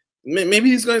 Maybe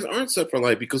these guys aren't set for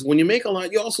life because when you make a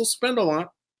lot, you also spend a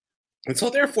lot. And so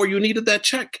therefore you needed that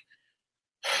check.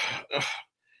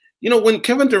 When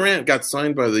Kevin Durant got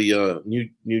signed by the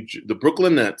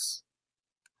Brooklyn Nets,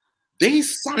 they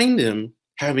signed him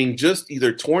having just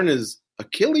either torn his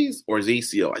Achilles or his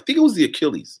ACL. I think it was the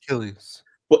Achilles.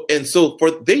 And so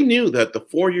they knew that the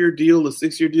 4-year deal, the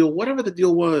 6-year deal, whatever the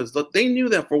deal was, they knew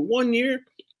that for 1 year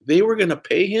they were going to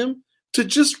pay him to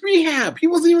just rehab. He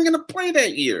wasn't even going to play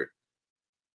that year,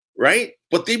 right?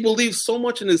 But they believed so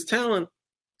much in his talent,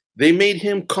 they made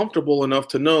him comfortable enough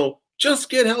to know, just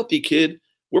get healthy, kid.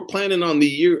 We're planning on the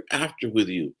year after with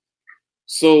you.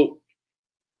 So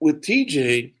with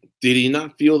TJ, did he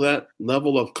not feel that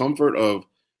level of comfort of,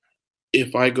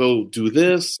 if I go do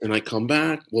this and I come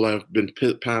back, will I have been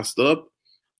passed up?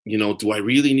 Do I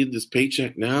really need this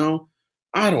paycheck now?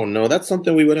 I don't know. That's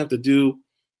something we would have to do,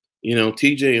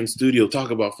 TJ in studio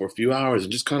talk about for a few hours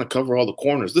and just kind of cover all the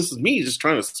corners. This is me just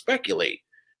trying to speculate,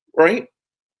 right?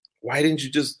 Why didn't you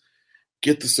just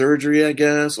get the surgery, I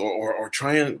guess, or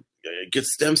try and get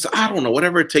stem cells? I don't know,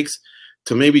 whatever it takes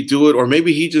to maybe do it. Or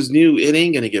maybe he just knew it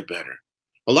ain't going to get better.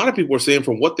 A lot of people were saying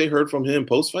from what they heard from him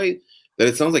post-fight that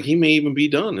it sounds like he may even be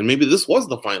done. And maybe this was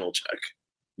the final check.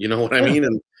 You know what I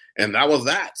mean? And that was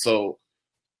that. So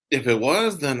if it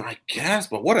was, then I guess,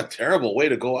 but what a terrible way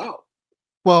to go out.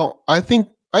 Well, I think,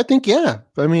 yeah.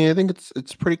 I mean, I think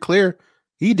it's pretty clear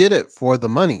he did it for the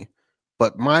money.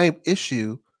 But my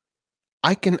issue,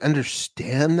 I can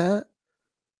understand that.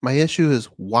 My issue is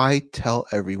why tell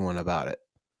everyone about it?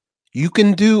 You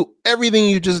can do everything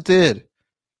you just did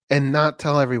and not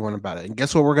tell everyone about it. And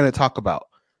guess what we're going to talk about?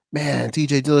 Man,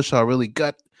 TJ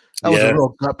Dillashaw that was a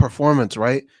real gut performance,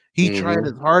 right? He tried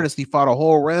his hardest. He fought a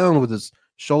whole round with his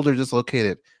shoulder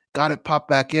dislocated, got it popped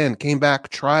back in, came back,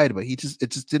 tried, but it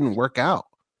just didn't work out.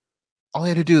 All he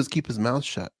had to do is keep his mouth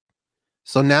shut.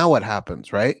 So now what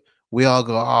happens, right? We all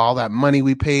go, all that money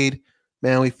we paid,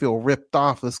 man, we feel ripped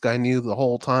off. This guy knew the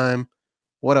whole time.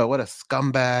 What a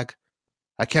scumbag.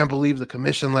 I can't believe the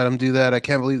commission let him do that. I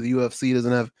can't believe the UFC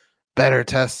doesn't have better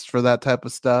tests for that type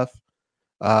of stuff.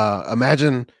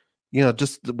 Imagine,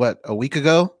 just a week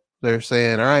ago, they're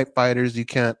saying, all right, fighters, you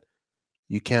can't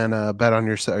bet on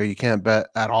yourself, or you can't bet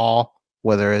at all,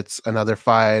 whether it's another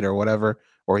fight or whatever,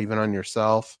 or even on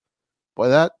yourself. Boy,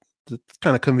 that's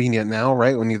kind of convenient now,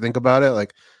 right? When you think about it,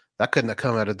 like that couldn't have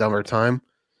come at a dumber time.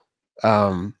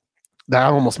 That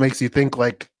almost makes you think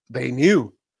like they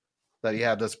knew that he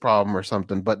had this problem or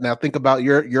something. But now think about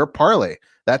your parlay.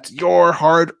 That's your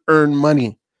hard-earned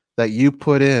money that you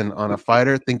put in on a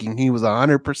fighter thinking he was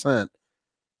 100%.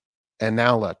 And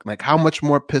now look, like how much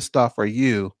more pissed off are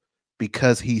you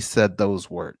because he said those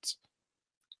words?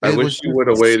 I wish you would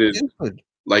have waited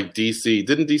like DC.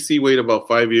 Didn't DC wait about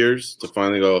 5 years to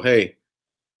finally go, hey,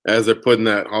 as they're putting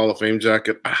that Hall of Fame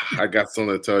jacket, I got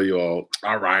something to tell you all.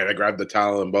 All right, I grabbed the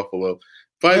towel in Buffalo.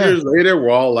 5 years later, we're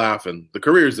all laughing. The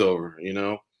career's over,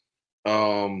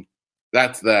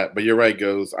 That's that. But you're right,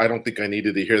 Goes. I don't think I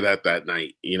needed to hear that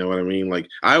night. You know what I mean? Like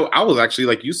I was actually,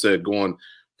 like you said, going,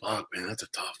 fuck, man, that's a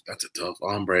tough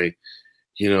hombre.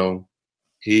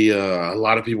 He a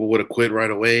lot of people would have quit right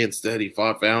away. Instead, he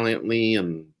fought valiantly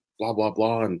and blah, blah,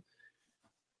 blah. And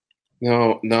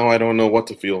now I don't know what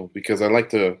to feel, because I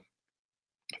like to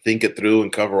think it through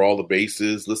and cover all the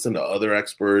bases, listen to other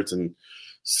experts and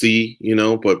see,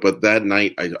 but that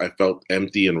night I felt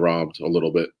empty and robbed a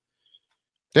little bit.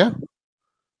 Yeah.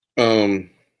 And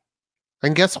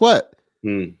guess what?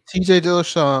 TJ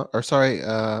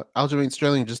Dillashaw, Aljamain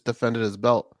Sterling just defended his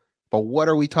belt. But what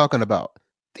are we talking about?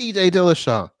 TJ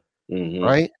Dillashaw,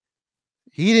 right?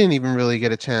 He didn't even really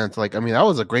get a chance. Like, I mean, that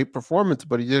was a great performance,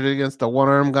 but he did it against a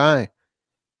one-arm guy.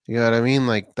 You know what I mean?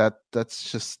 Like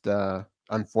that's just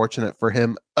unfortunate for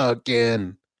him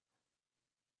again.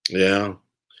 Yeah,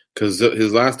 because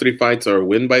his last 3 fights are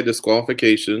win by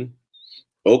disqualification.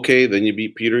 Okay, then you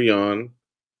beat Peter Yan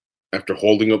after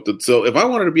holding up so if I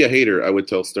wanted to be a hater, I would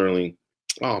tell Sterling,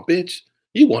 oh, bitch,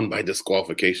 you won by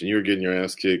disqualification. You were getting your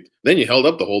ass kicked. Then you held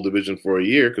up the whole division for a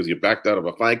year because you backed out of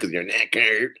a fight because your neck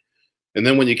hurt. And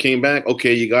then when you came back,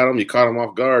 okay, you got him. You caught him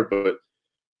off guard. But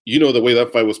the way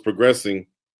that fight was progressing,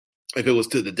 if it was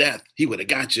to the death, he would have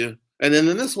got you. And then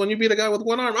in this one, you beat a guy with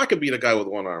one arm. I could beat a guy with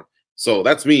one arm. So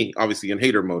that's me, obviously, in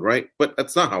hater mode, right? But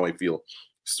that's not how I feel.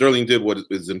 Sterling did what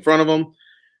is in front of him.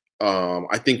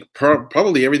 I think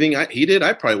probably everything he did,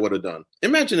 I probably would have done.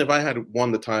 Imagine if I had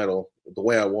won the title the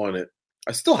way I won it.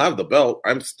 I still have the belt.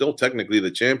 I'm still technically the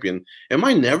champion. Am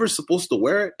I never supposed to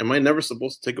wear it? Am I never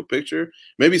supposed to take a picture?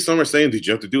 Maybe some are saying, did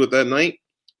you have to do it that night?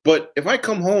 But if I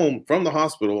come home from the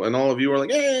hospital and all of you are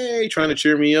like, hey, trying to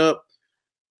cheer me up,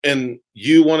 and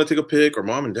you want to take a pic, or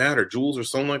mom and dad or Jules or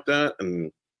something like that,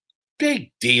 and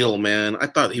big deal, man. I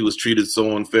thought he was treated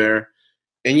so unfair.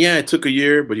 And yeah, it took a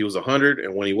year, but he was 100.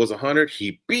 And when he was 100,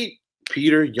 he beat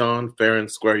Peter Yan fair and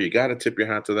square. You got to tip your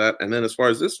hat to that. And then as far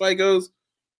as this fight goes,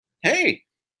 hey,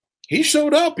 he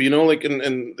showed up, and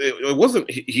it wasn't,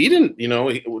 he didn't,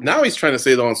 now he's trying to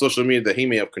say though on social media that he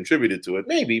may have contributed to it.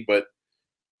 Maybe, but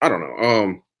I don't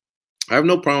know. I have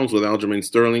no problems with Aljamain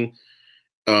Sterling.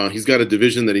 He's got a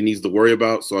division that he needs to worry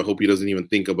about, so I hope he doesn't even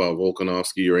think about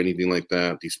Volkanovski or anything like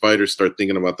that. These fighters start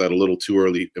thinking about that a little too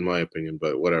early, in my opinion,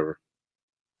 but whatever.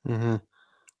 Mm-hmm.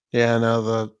 Yeah,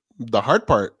 now the hard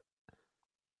part,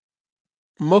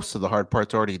 most of the hard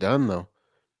part's already done, though.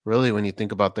 Really, when you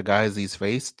think about the guys he's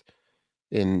faced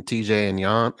in TJ and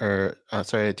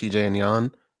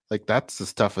Yan, like that's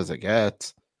as tough as it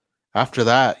gets. After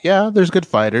that, yeah, there's good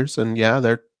fighters, and yeah,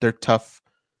 they're tough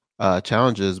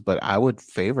challenges, but I would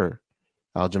favor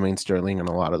Aljamain Sterling in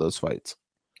a lot of those fights.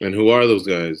 And who are those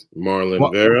guys?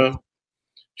 Marlon Vera,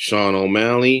 Sean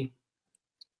O'Malley,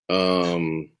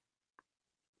 Corey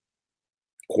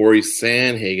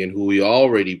Sandhagen, who he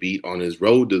already beat on his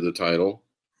road to the title,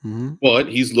 but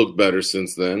he's looked better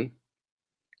since then.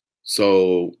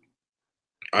 So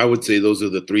I would say those are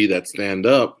the 3 that stand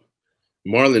up.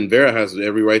 Marlon Vera has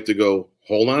every right to go,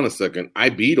 hold on a second, I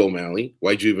beat O'Malley.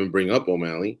 Why'd you even bring up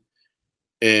O'Malley?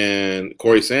 And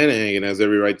Corey Sandhagen has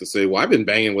every right to say, well, I've been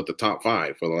banging with the top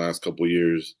 5 for the last couple of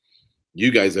years.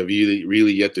 You guys have really,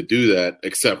 really yet to do that,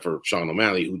 except for Sean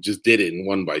O'Malley, who just did it and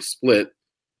won by split.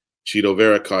 Cheeto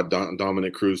Vera caught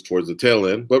Dominic Cruz towards the tail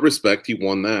end, but respect, he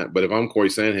won that. But if I'm Corey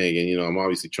Sandhagen, I'm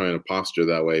obviously trying to posture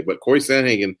that way. But Corey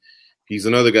Sandhagen, he's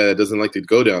another guy that doesn't like to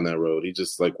go down that road. He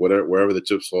just like wherever the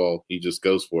chips fall, he just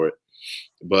goes for it.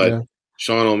 But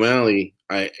Sean O'Malley,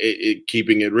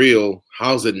 keeping it real,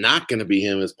 how's it not going to be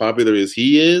him as popular as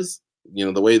he is?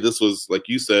 The way this was, like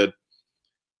you said,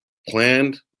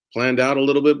 planned out a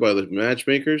little bit by the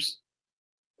matchmakers.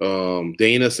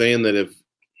 Dana saying that if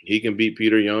he can beat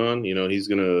Peter Yan, he's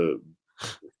going to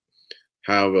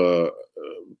have a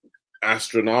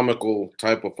astronomical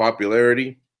type of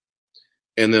popularity.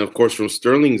 And then, of course, from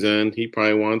Sterling's end, he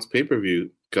probably wants pay-per-view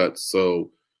cuts.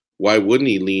 So why wouldn't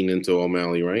he lean into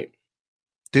O'Malley, right?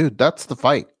 Dude, that's the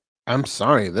fight. I'm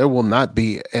sorry. There will not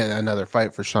be another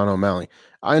fight for Sean O'Malley.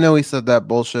 I know he said that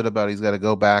bullshit about he's got to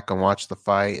go back and watch the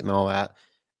fight and all that.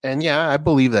 And yeah, I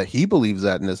believe that he believes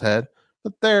that in his head.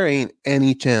 But there ain't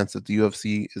any chance that the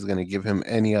UFC is going to give him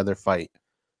any other fight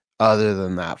other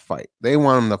than that fight. They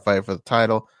want him to fight for the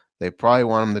title. They probably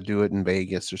want him to do it in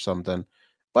Vegas or something.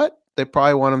 But they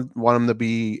probably want him to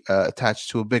be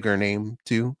attached to a bigger name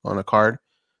too on a card.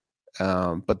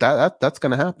 But that's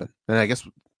going to happen. And I guess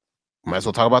might as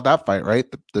well talk about that fight, right?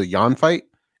 The Yan fight,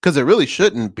 because it really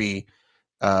shouldn't be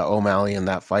O'Malley in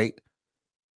that fight.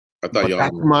 I thought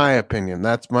that's my opinion.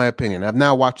 That's my opinion. I've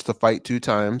now watched the fight 2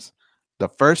 times. The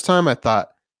first time I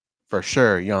thought for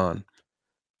sure Yan.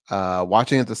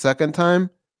 Watching it the second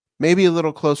time, maybe a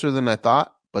little closer than I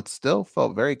thought, but still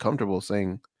felt very comfortable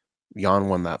saying Yan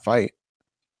won that fight.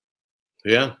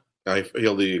 Yeah, I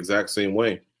feel the exact same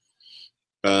way.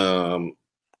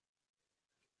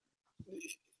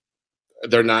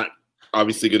 They're not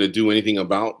obviously going to do anything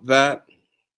about that.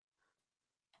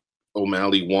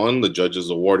 O'Malley won. The judges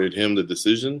awarded him the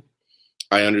decision.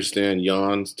 I understand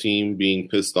Yan's team being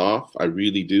pissed off. I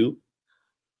really do.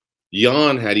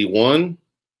 Yan, had he won,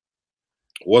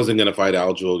 wasn't going to fight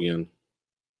Aljo again.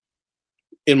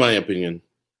 In my opinion,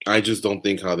 I just don't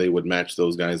think how they would match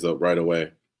those guys up right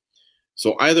away.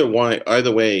 So either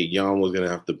way, Yan was going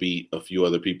to have to beat a few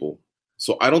other people.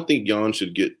 So I don't think Yan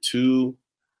should get too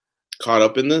caught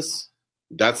up in this.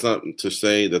 That's not to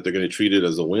say that they're going to treat it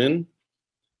as a win,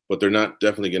 but they're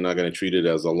definitely not going to treat it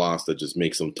as a loss that just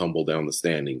makes them tumble down the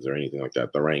standings or anything like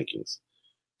that, the rankings.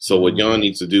 So what Yan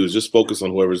needs to do is just focus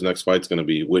on whoever's next fight's going to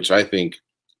be, which I think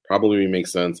probably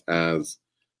makes sense as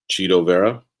Cheeto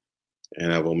Vera,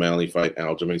 and have O'Malley fight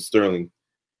Aljamain Sterling,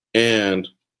 and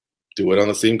do it on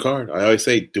the same card. I always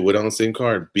say, do it on the same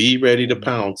card. Be ready to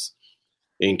pounce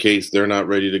in case they're not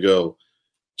ready to go.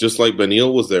 Just like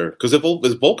Beneil was there. Because if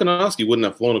Volkanovski wouldn't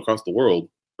have flown across the world,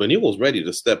 Beneil was ready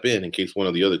to step in case one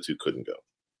of the other two couldn't go.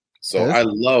 So I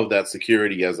love that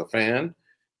security as a fan.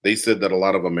 They said that a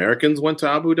lot of Americans went to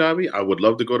Abu Dhabi. I would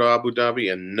love to go to Abu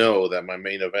Dhabi and know that my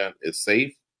main event is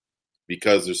safe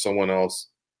because there's someone else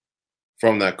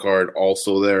from that card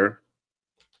also there.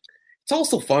 It's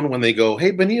also fun when they go,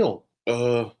 hey, Beneil,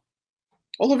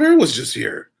 Oliveira was just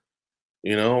here,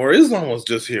 or Islam was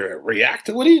just here. React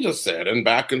to what he just said, and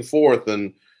back and forth.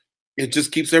 And it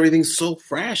just keeps everything so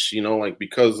fresh,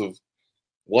 because of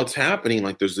what's happening.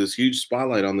 Like there's this huge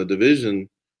spotlight on the division.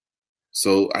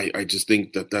 So I just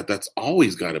think that's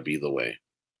always got to be the way.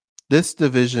 This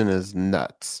division is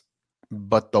nuts,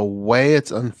 but the way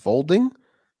it's unfolding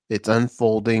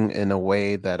in a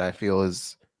way that I feel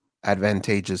is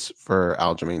advantageous for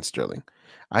Aljamain Sterling.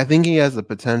 I think he has the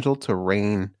potential to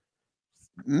reign,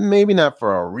 maybe not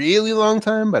for a really long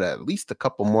time, but at least a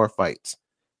couple more fights.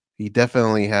 He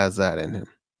definitely has that in him.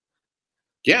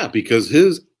 Yeah, because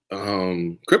his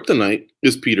kryptonite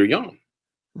is Peter Yan.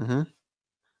 Mm-hmm.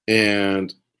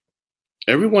 And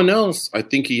everyone else, I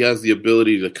think he has the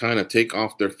ability to kind of take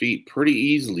off their feet pretty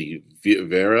easily.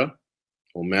 Vera,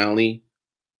 O'Malley,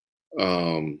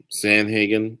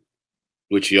 Sandhagen,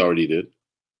 which he already did.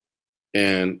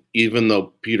 And even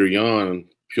though Petr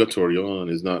Yan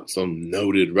is not some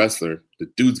noted wrestler, the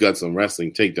dude's got some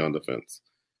wrestling takedown defense.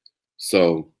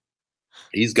 So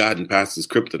he's gotten past his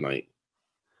kryptonite.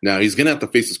 Now he's going to have to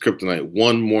face his kryptonite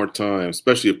one more time,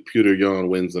 especially if Petr Yan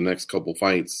wins the next couple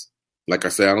fights. Like I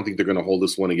said, I don't think they're going to hold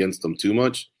this one against him too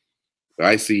much. But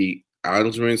I see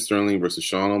Aljamain Sterling versus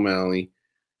Sean O'Malley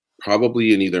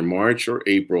probably in either March or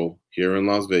April here in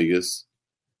Las Vegas.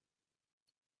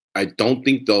 I don't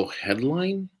think they'll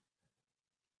headline.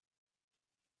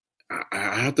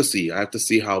 I have to see. I have to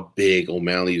see how big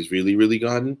O'Malley has really, really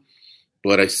gotten.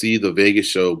 But I see the Vegas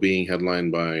show being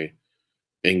headlined by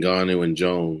Ngannou and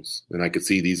Jones. And I could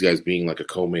see these guys being like a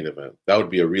co-main event. That would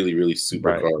be a really, really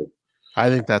super card. I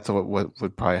think that's what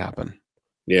would probably happen.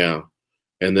 Yeah.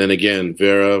 And then again,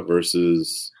 Vera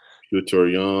versus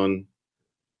Petr Yan.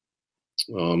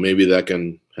 Maybe that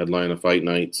can headline a fight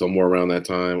night somewhere around that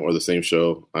time or the same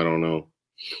show. I don't know.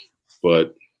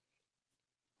 But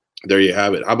there you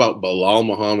have it. How about Bilal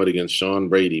Muhammad against Sean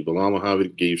Brady? Bilal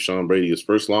Muhammad gave Sean Brady his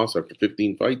first loss after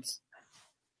 15 fights.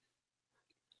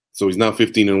 So he's now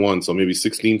 15-1, so maybe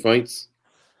 16 fights.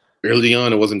 Early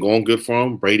on, it wasn't going good for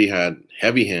him. Brady had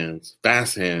heavy hands,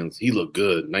 fast hands. He looked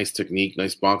good. Nice technique,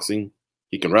 nice boxing.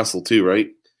 He can wrestle too, right?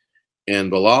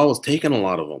 And Bilal was taking a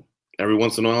lot of them. Every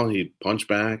once in a while, he'd punch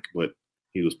back, but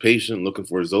he was patient, looking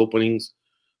for his openings.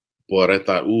 But I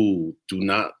thought, do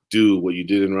not do what you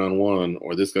did in round one,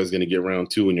 or this guy's going to get round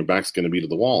two and your back's going to be to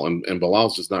the wall. And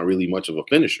Bilal's just not really much of a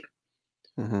finisher.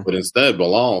 Mm-hmm. But instead,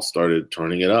 Bilal started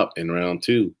turning it up in round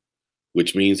two,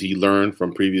 which means he learned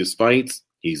from previous fights.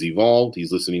 He's evolved.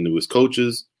 He's listening to his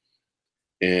coaches.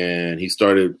 And he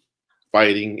started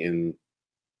fighting in,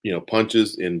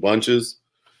 punches in bunches.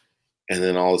 And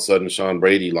then all of a sudden, Sean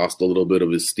Brady lost a little bit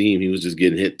of his steam. He was just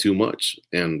getting hit too much.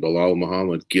 And Bilal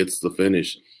Muhammad gets the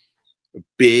finish.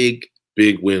 Big,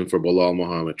 big win for Bilal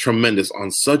Muhammad. Tremendous. On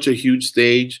such a huge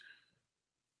stage,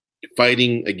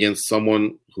 fighting against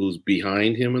someone who's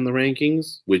behind him in the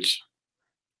rankings, which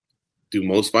do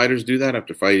most fighters do that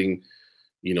after fighting,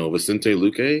 Vicente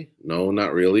Luque? No,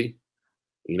 not really.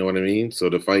 You know what I mean? So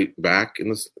to fight back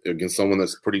against someone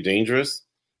that's pretty dangerous,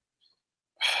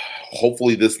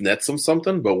 hopefully this nets him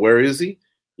something, but where is he?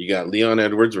 You got Leon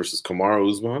Edwards versus Kamaru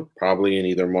Usman, probably in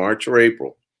either March or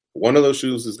April. One of those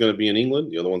shows is going to be in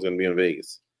England. The other one's going to be in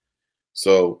Vegas.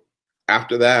 So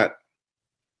after that,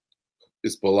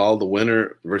 is Bilal the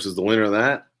winner versus the winner of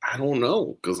that? I don't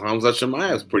know, because Khamzat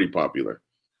Chimaev is pretty popular.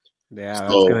 Yeah, that's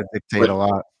going to dictate a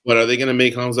lot. But are they going to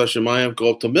make Khamzat Chimaev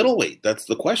go up to middleweight? That's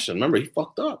the question. Remember, he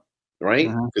fucked up, right?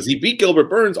 Because he beat Gilbert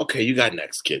Burns. Okay, you got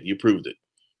next, kid. You proved it.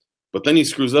 But then he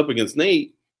screws up against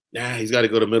Nate. He's got to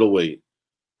go to middleweight.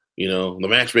 The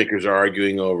matchmakers are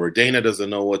arguing over. Dana doesn't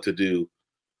know what to do.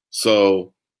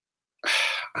 So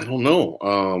I don't know.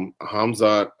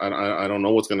 Khamzat, I don't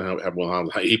know what's going to happen with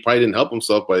Khamzat. He probably didn't help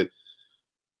himself by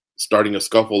starting a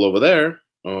scuffle over there.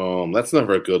 That's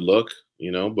never a good look,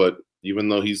 But even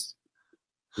though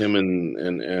him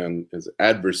and his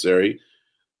adversary,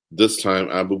 this time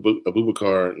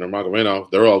Abubakar Nurmagomedov,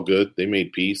 they're all good. They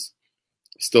made peace.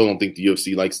 Still don't think the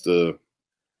UFC likes to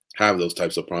have those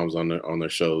types of problems on their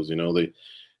shows.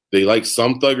 They like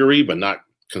some thuggery, but not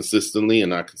consistently,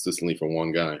 and not consistently from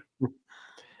one guy.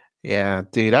 Yeah,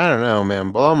 dude, I don't know,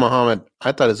 man. Bilal Muhammad,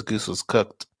 I thought his goose was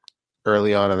cooked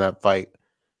early on in that fight,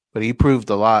 but he proved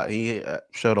a lot. He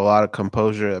showed a lot of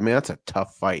composure. I mean, that's a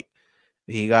tough fight.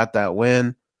 He got that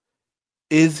win.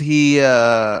 Is he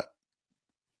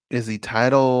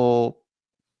title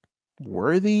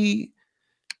worthy?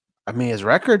 I mean, his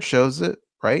record shows it,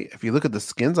 right? If you look at the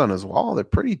skins on his wall, they're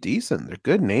pretty decent. They're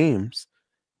good names.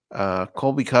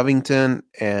 Colby Covington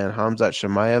and Khamzat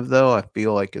Chimaev, though, I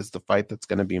feel like is the fight that's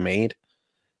going to be made.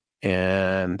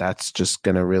 And that's just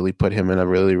going to really put him in a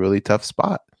really, really tough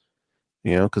spot.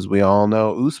 Because we all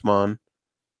know Usman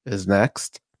is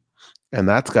next. And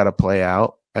that's got to play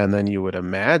out. And then you would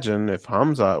imagine if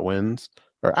Khamzat wins,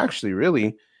 or actually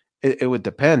really, it would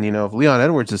depend. If Leon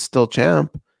Edwards is still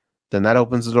champ, then that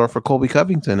opens the door for Colby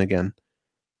Covington again,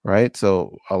 right?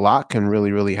 So a lot can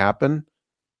really, really happen,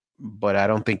 but I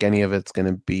don't think any of it's going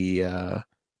to be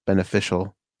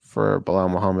beneficial for Bilal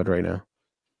Muhammad right now.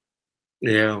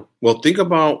 Yeah. Well, think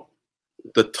about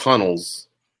the tunnel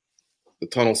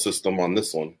system on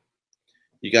this one.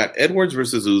 You got Edwards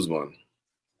versus Usman.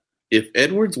 If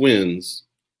Edwards wins,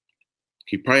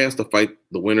 he probably has to fight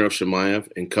the winner of Chimaev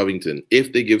and Covington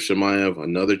if they give Chimaev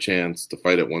another chance to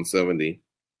fight at 170.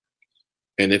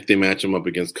 And if they match him up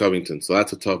against Covington. So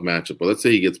that's a tough matchup. But let's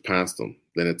say he gets past them.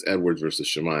 Then it's Edwards versus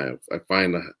Chimaev. I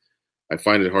find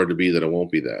it hard to be that it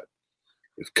won't be that.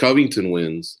 If Covington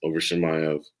wins over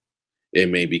Chimaev, it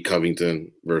may be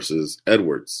Covington versus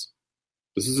Edwards.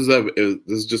 This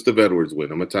is just if Edwards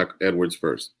win. I'm going to talk Edwards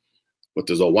first. But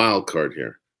there's a wild card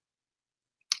here.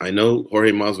 I know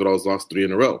Jorge Masvidal's lost 3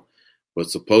 in a row.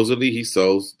 But supposedly he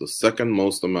sells the second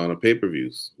most amount of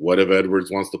pay-per-views. What if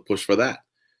Edwards wants to push for that?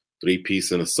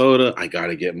 3-piece in a soda. I got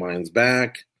to get mines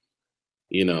back.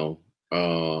 And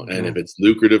if it's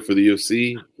lucrative for the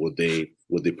UFC, would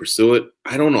they pursue it?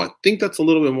 I don't know. I think that's a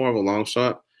little bit more of a long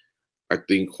shot. I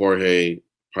think Jorge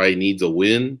probably needs a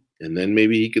win, and then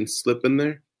maybe he can slip in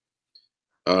there.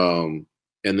 And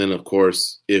then, of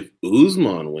course, if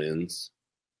Usman wins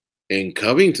and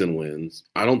Covington wins,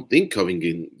 I don't think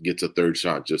Covington gets a third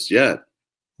shot just yet.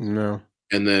 No.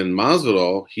 And then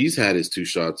Masvidal, he's had his 2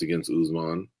 shots against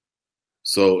Usman.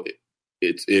 So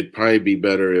it'd probably be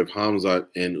better if Khamzat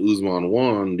and Usman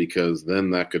won, because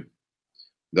then that could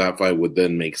that fight would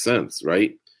then make sense,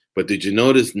 right? But did you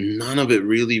notice none of it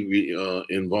really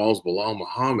involves Bilal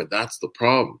Muhammad? That's the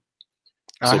problem.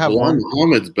 So Bilal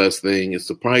Muhammad's best thing is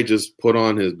to probably just put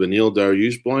on his Beneil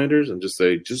Dariush blinders and just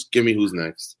say, just give me who's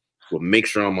next. We'll make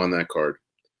sure I'm on that card.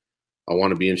 I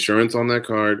want to be insurance on that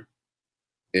card,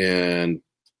 and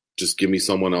just give me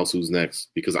someone else who's next,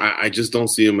 because I just don't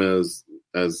see him as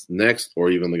next or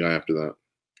even the guy after that.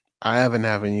 I have an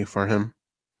avenue for him.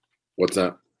 What's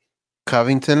that?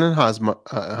 Covington and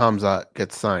Hamzat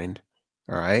get signed.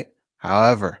 All right.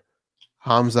 However,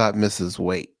 Hamzat misses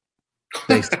weight.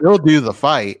 They still do the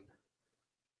fight.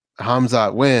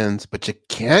 Hamzat wins, but you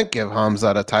can't give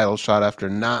Hamzat a title shot after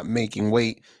not making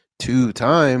weight 2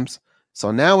 times.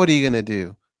 So now what are you going to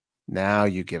do? Now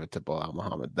you give it to Bilal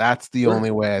Muhammad. That's the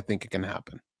only way I think it can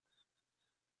happen.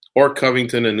 Or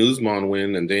Covington and Usman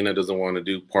win, and Dana doesn't want to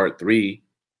do part 3,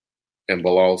 and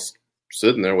Bilal's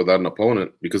sitting there without an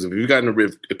opponent. Because if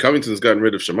Covington's gotten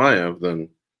rid of Chimaev, then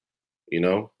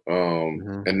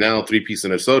and now 3-piece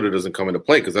Minnesota doesn't come into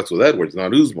play, because that's with Edwards,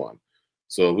 not Usman.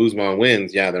 So if Usman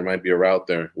wins, yeah, there might be a route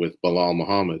there with Bilal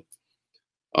Muhammad.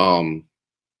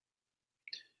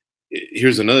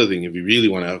 Here's another thing: if you really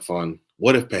want to have fun,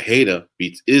 what if Pereira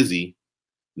beats Izzy?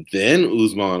 Then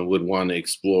Usman would want to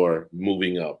explore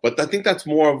moving up. But I think that's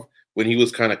more of when he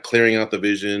was kind of clearing out the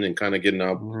vision and kind of getting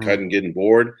out, kind of getting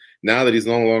bored. Now that he's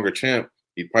no longer champ,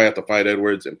 he'd probably have to fight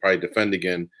Edwards and probably defend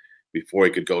again before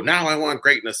he could go, now I want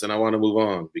greatness and I want to move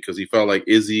on, because he felt like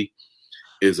Izzy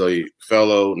is a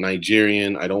fellow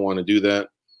Nigerian. I don't want to do that.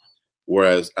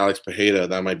 Whereas Alex Pereira,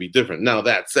 that might be different. Now,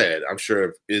 that said, I'm sure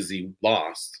if Izzy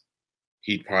lost,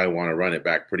 he'd probably want to run it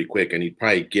back pretty quick, and he'd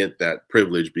probably get that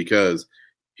privilege because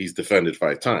he's defended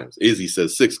 5 times. Izzy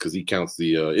says 6 because he counts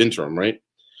the interim, right?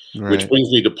 Which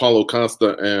brings me to Paulo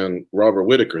Costa and Robert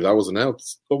Whittaker. That was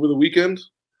announced over the weekend.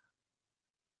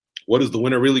 What does the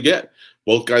winner really get?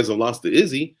 Both guys have lost to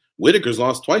Izzy. Whittaker's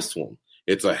lost twice to him.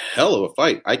 It's a hell of a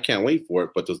fight. I can't wait for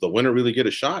it. But does the winner really get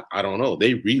a shot? I don't know.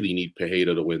 They really need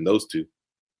Pereira to win those 2.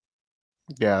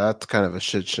 Yeah, that's kind of a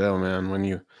shit show, man, when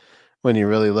you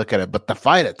really look at it. But the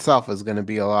fight itself is going to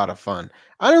be a lot of fun.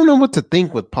 I don't know what to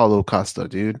think with Paulo Costa,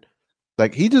 dude.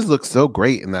 Like, he just looked so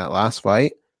great in that last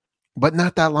fight. But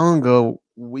not that long ago,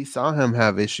 we saw him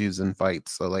have issues in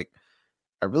fights. So, like,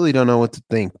 I really don't know what to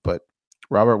think. But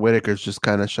Robert Whittaker's just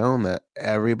kind of shown that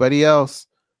everybody else,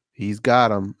 he's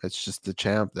got him. It's just the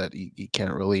champ that he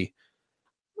can't really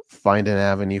find an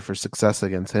avenue for success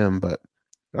against him. But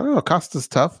I don't know. Costa's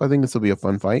tough. I think this will be a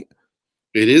fun fight.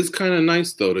 It is kind of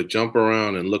nice, though, to jump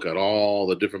around and look at all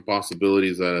the different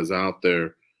possibilities that is out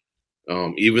there.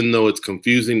 Even though it's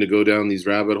confusing to go down these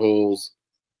rabbit holes,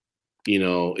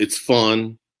 it's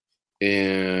fun.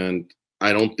 And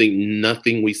I don't think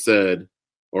nothing we said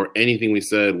or anything we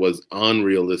said was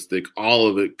unrealistic. All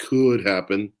of it could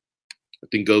happen. I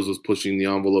think Goz was pushing the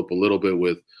envelope a little bit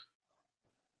with,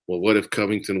 well, what if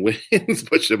Covington wins,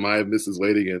 but Chimaev misses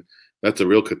weight again? That's a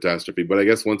real catastrophe. But I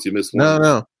guess once you miss one.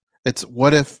 No. It's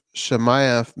what if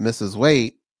Chimaev misses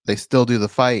weight, they still do the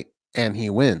fight, and he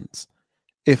wins.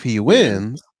 If he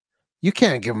wins, you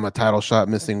can't give him a title shot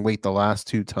missing weight the last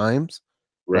 2 times.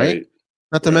 Right?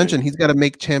 Not to mention, he's got to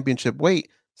make championship weight.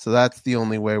 So that's the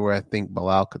only way where I think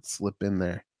Bilal could slip in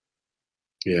there.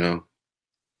 Yeah.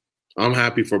 I'm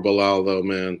happy for Bilal, though,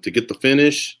 man. To get the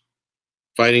finish,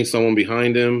 fighting someone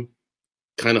behind him,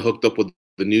 kind of hooked up with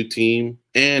the new team.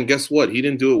 And guess what? He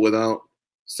didn't do it without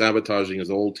sabotaging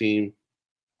his old team.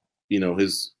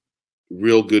 His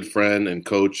real good friend and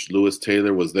coach, Lewis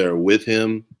Taylor, was there with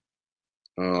him.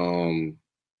 And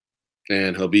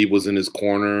Habib was in his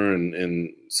corner.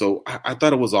 And so I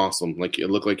thought it was awesome. Like, it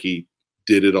looked like he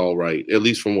did it all right, at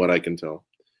least from what I can tell.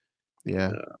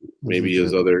 Yeah. Maybe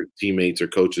his other teammates or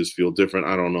coaches feel different.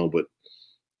 I don't know, but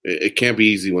it can't be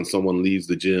easy when someone leaves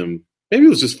the gym. Maybe it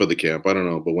was just for the camp. I don't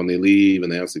know. But when they leave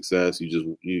and they have success,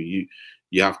 you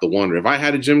have to wonder. If I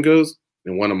had a gym Goz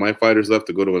and one of my fighters left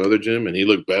to go to another gym and he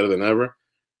looked better than ever,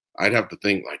 I'd have to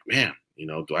think like, man,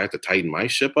 do I have to tighten my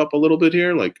ship up a little bit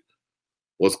here? Like,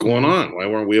 what's going on? Why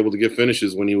weren't we able to get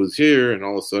finishes when he was here? And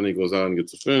all of a sudden he goes out and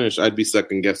gets a finish. I'd be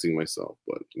second guessing myself,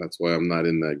 but that's why I'm not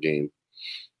in that game.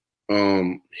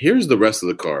 Here's the rest of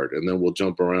the card, and then we'll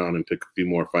jump around and pick a few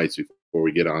more fights before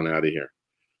we get on out of here.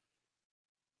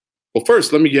 Well,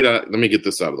 first, let me get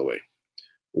this out of the way.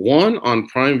 One on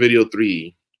Prime Video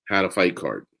 3 had a fight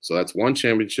card. So that's one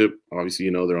championship. Obviously,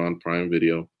 they're on Prime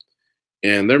Video.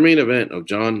 And their main event of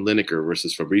John Lineker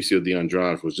versus Fabricio de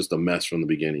Andrade was just a mess from the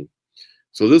beginning.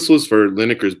 So this was for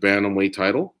Lineker's bantamweight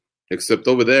title, except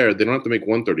over there, they don't have to make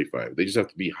 135. They just have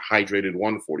to be hydrated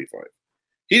 145.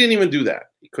 He didn't even do that.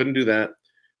 He couldn't do that.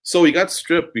 So he got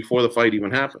stripped before the fight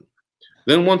even happened.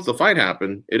 Then once the fight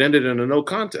happened, it ended in a no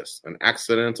contest, an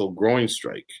accidental groin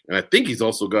strike. And I think he's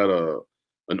also got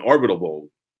an orbital bone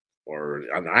or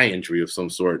an eye injury of some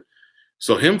sort.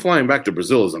 So him flying back to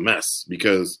Brazil is a mess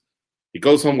because he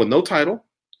goes home with no title.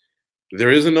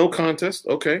 There is a no contest,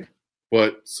 okay.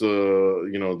 But,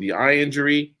 the eye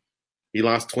injury, he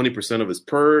lost 20% of his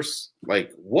purse.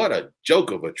 Like, what a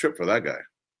joke of a trip for that guy.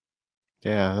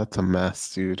 Yeah, that's a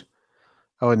mess, dude.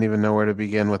 I wouldn't even know where to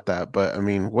begin with that. But I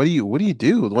mean, what do you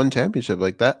do with one championship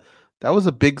like that? That was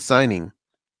a big signing.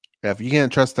 If you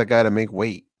can't trust that guy to make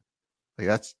weight, like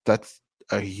that's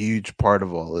a huge part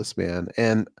of all this, man.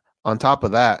 And on top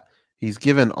of that, he's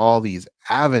given all these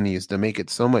avenues to make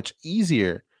it so much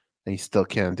easier, and he still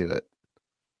can't do it.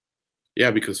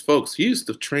 Yeah, because folks, he used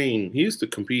to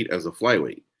compete as a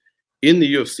flyweight in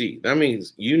the UFC. That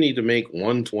means you need to make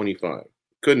 125.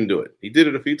 Couldn't do it. He did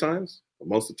it a few times, but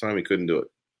most of the time he couldn't do it.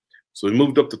 So he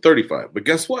moved up to 35. But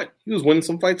guess what? He was winning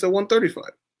some fights at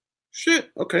 135.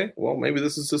 Shit. Okay. Well, maybe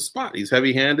this is his spot. He's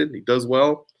heavy-handed. He does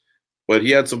well. But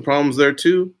he had some problems there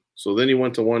too. So then he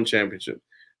went to one championship.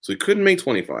 So he couldn't make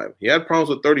 25. He had problems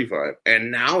with 35.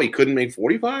 And now he couldn't make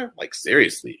 45? Like,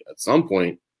 seriously, at some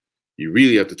point, you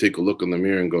really have to take a look in the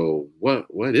mirror and go,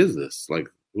 what is this? Like,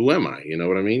 who am I? You know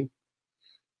what I mean?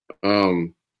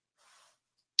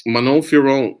 Manon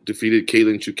Fiorot defeated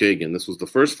Katlyn Chookagian. This was the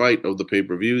first fight of the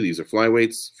pay-per-view. These are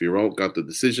flyweights. Fiorot got the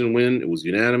decision win. It was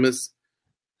unanimous.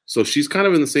 So she's kind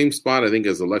of in the same spot, I think,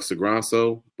 as Alexa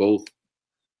Grasso, both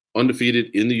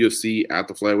undefeated in the UFC at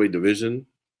the flyweight division.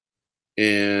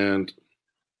 And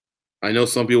I know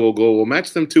some people will go, well,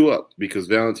 match them two up because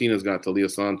Valentina's got Talia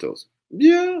Santos.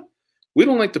 Yeah, we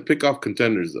don't like to pick off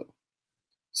contenders, though.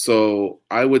 So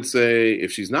I would say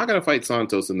if she's not going to fight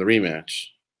Santos in the rematch,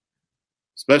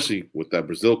 especially with that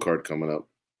Brazil card coming up.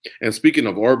 And speaking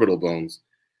of orbital bones,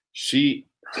 she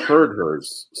hurt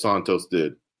hers, Santos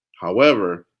did.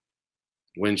 However,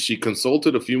 when she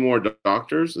consulted a few more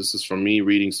doctors, this is from me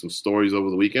reading some stories over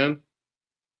the weekend,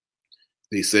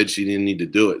 they said she didn't need to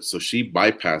do it. So she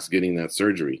bypassed getting that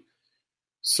surgery.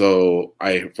 So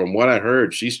from what I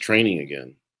heard, she's training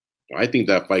again. I think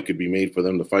that fight could be made for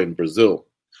them to fight in Brazil.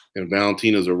 And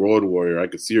Valentina's a road warrior. I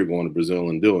could see her going to Brazil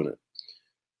and doing it.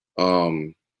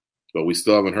 But we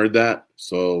still haven't heard that,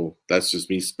 so that's just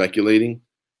me speculating.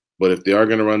 But if they are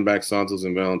going to run back Santos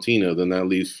and Valentina, then that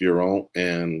leaves Fiorot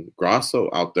and Grasso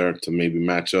out there to maybe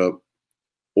match up,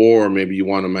 or maybe you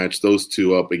want to match those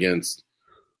two up against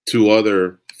two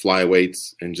other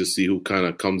flyweights and just see who kind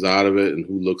of comes out of it and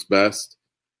who looks best.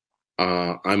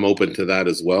 I'm open to that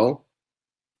as well.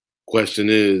 Question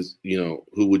is,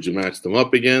 who would you match them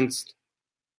up against?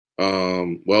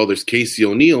 Well, there's Casey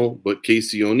O'Neill, but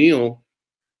Casey O'Neill,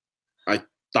 I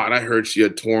thought I heard she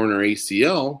had torn her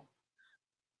ACL.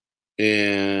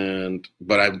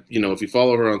 But if you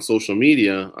follow her on social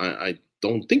media, I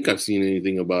don't think I've seen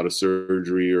anything about a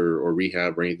surgery or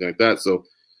rehab or anything like that. So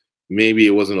maybe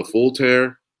it wasn't a full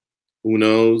tear. Who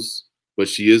knows? But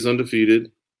she is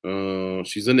undefeated.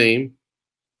 She's a name.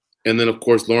 And then, of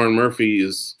course, Lauren Murphy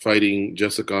is fighting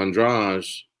Jessica Andrade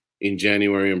in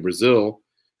January in Brazil.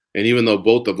 And even though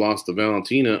both have lost to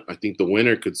Valentina, I think the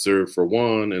winner could serve for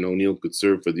one and O'Neill could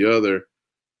serve for the other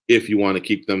if you want to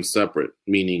keep them separate,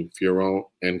 meaning Fiorot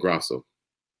and Grasso.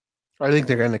 I think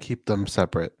they're going to keep them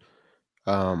separate.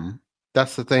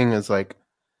 That's the thing is like,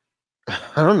 I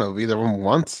don't know if either one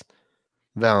wants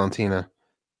Valentina.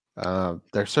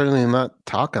 They're certainly not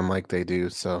talking like they do.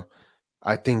 So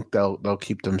I think they'll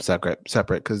keep them separate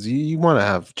because you want to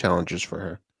have challengers for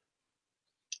her.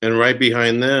 And right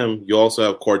behind them, you also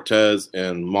have Cortez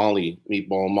and Molly,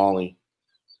 Meatball Molly.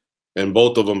 And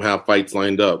both of them have fights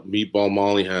lined up. Meatball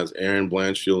Molly has Erin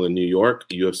Blanchfield in New York,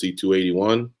 UFC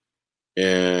 281.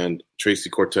 And Tracy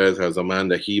Cortez has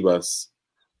Amanda Ribas.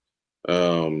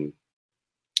 And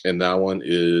that one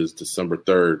is December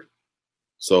 3rd.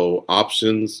 So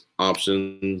options.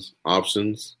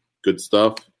 Good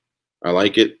stuff. I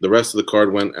like it. The rest of the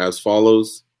card went as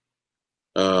follows.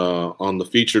 On the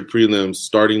featured prelims,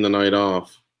 starting the night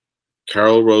off,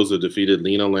 Carol Rosa defeated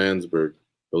Lena Landsberg.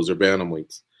 Those are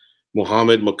bantamweights.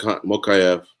 Muhammad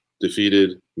Mokaev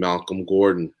defeated Malcolm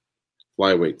Gordon,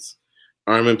 flyweights.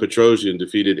 Armen Petrosyan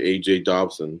defeated AJ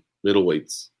Dobson,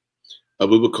 middleweights.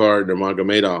 Abubakar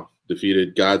Nurmagomedov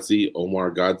defeated Gadzi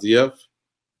Omar Gadziev,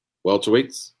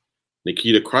 welterweights.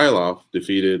 Nikita Krylov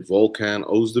defeated Volkan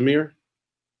Ozdemir,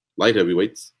 light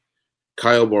heavyweights.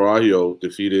 Kyle Borrajo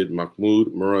defeated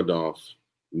Mahmoud Muradov,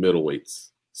 middleweights.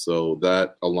 So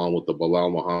that, along with the Bilal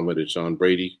Muhammad and Sean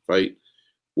Brady fight,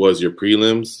 was your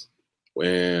prelims.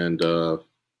 And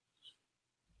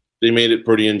they made it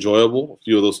pretty enjoyable. A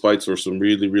few of those fights were some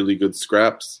really, really good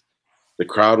scraps. The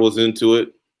crowd was into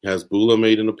it. Hasbulla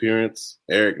made an appearance.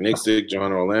 Eric Nixick,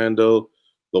 John Orlando.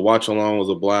 The watch along was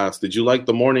a blast. Did you like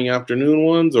the morning, afternoon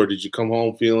ones, or did you come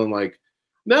home feeling like,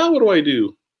 now what do I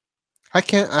do? I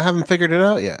haven't figured it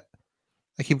out yet.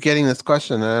 I keep getting this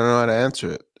question and I don't know how to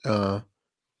answer it.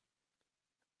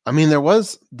 I mean, there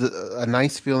was a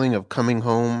nice feeling of coming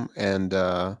home and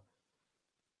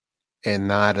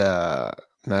not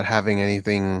having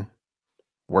anything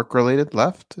work related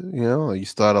left. You know, you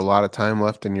still had a lot of time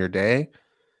left in your day,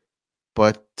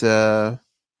 but yeah,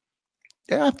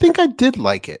 I think I did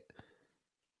like it.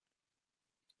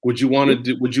 Would you want it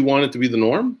to be the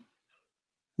norm?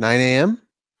 9 a.m.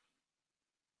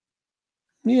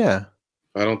 Yeah.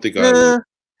 I don't think I would.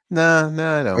 No,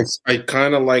 I don't. I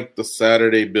kind of like the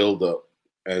Saturday build-up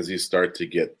as you start to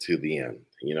get to the end.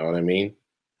 You know what I mean?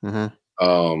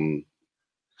 Mm-hmm.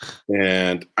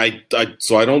 And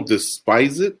so I don't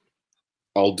despise it.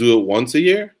 I'll do it once a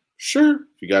year. Sure.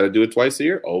 If you got to do it twice a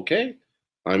year, okay,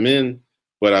 I'm in.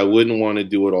 But I wouldn't want to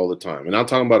do it all the time. And I'm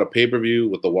talking about a pay-per-view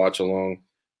with the watch-along.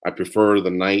 I prefer the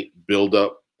night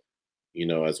build-up, you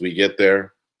know, as we get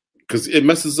there. Because it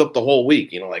messes up the whole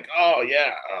week. You know, like, oh,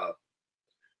 yeah,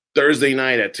 Thursday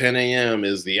night at 10 a.m.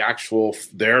 is the actual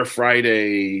their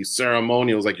Friday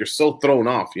ceremonials. Like, you're so thrown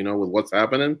off, you know, with what's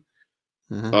happening.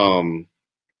 Mm-hmm.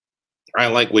 I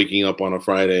like waking up on a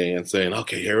Friday and saying,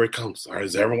 okay, here it comes.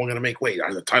 Is everyone going to make weight?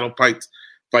 Are the title fights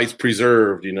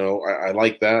preserved? You know, I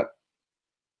like that.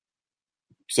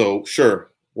 So,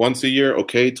 sure, once a year,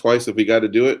 okay, twice if we got to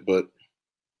do it. But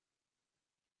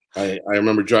I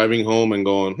remember driving home and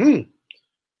going, I'm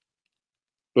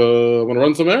going to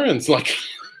run some errands. Like,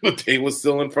 the day was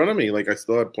still in front of me. Like, I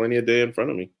still had plenty of day in front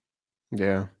of me.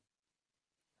 Yeah.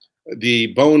 The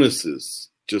bonuses,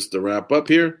 just to wrap up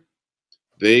here,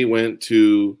 they went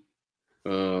to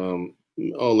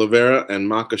Oliveira and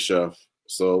Makhachev.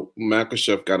 So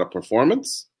Makhachev got a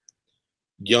performance.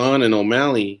 Yan and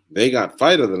O'Malley, they got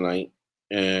fight of the night.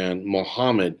 And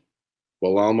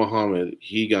Bilal Muhammad,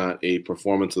 he got a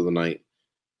performance of the night.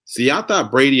 See, I thought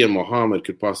Brady and Muhammad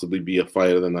could possibly be a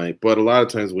fight of the night. But a lot of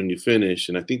times when you finish,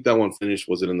 and I think that one finished,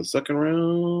 was it in the second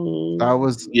round? That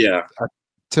was, yeah.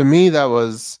 To me, that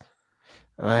was,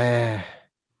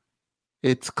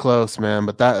 it's close, man.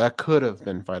 But that could have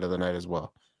been fight of the night as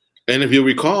well. And if you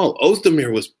recall,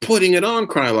 Ozdemir was putting it on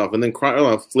Krylov, and then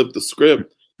Krylov flipped the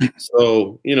script.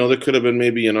 So, you know, there could have been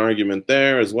maybe an argument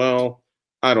there as well.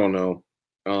 I don't know.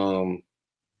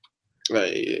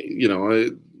 You know,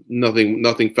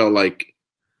 nothing felt like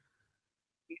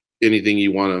anything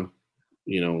you want to,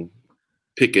 you know,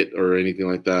 pick it or anything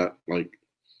like that. Like,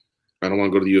 I don't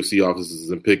want to go to the UFC offices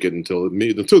and pick it until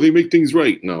they make things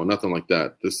right. No, nothing like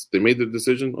that. They made the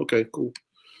decision. Okay, cool,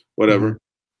 whatever. Mm-hmm.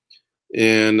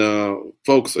 And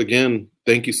folks, again,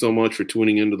 thank you so much for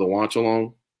tuning into the watch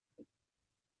along.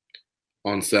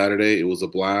 On Saturday, it was a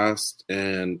blast,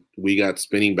 and we got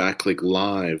Spinning Back Click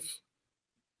live.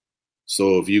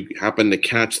 So if you happen to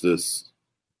catch this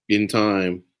in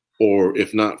time, or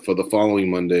if not for the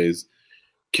following Mondays,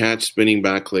 catch Spinning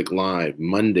Back Click live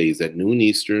Mondays at noon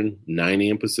Eastern, 9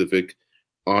 a.m. Pacific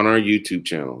on our YouTube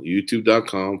channel,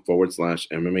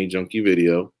 youtube.com/MMA Junkie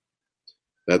Video.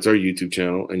 That's our YouTube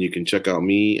channel, and you can check out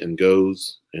me and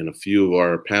Goz and a few of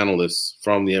our panelists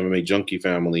from the MMA Junkie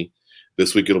family.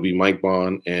 This week it'll be Mike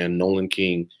Bond and Nolan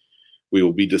King. We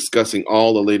will be discussing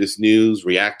all the latest news,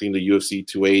 reacting to UFC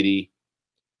 280,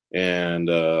 and,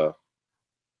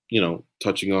 you know,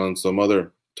 touching on some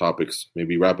other topics,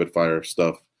 maybe rapid fire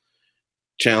stuff,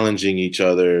 challenging each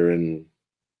other, and,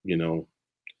 you know,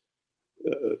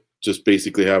 just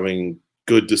basically having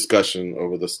good discussion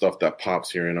over the stuff that pops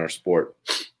here in our sport.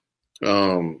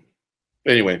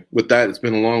 Anyway, with that, it's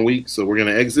been a long week, so we're going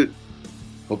to exit.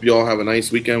 Hope you all have a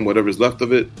nice weekend, whatever's left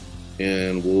of it,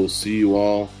 and we'll see you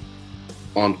all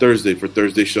on Thursday for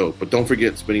Thursday show. But don't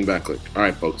forget Spinning Back Click. All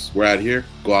right, folks, we're out here.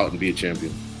 Go out and be a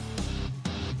champion.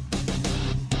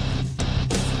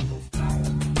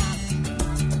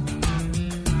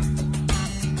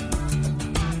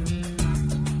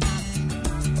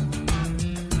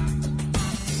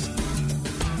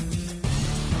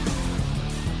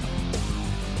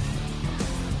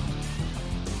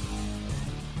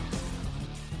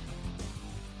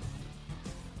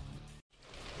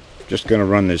 Just going to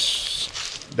run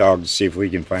this dog to see if we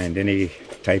can find any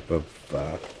type of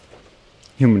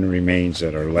human remains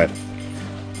that are left.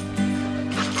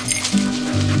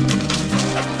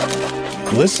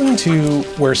 Listen to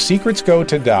Where Secrets Go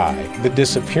to Die, The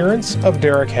Disappearance of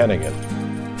Derek Hennigan.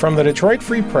 From the Detroit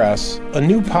Free Press, a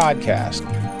new podcast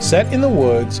set in the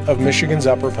woods of Michigan's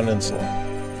Upper Peninsula.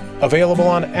 Available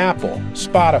on Apple,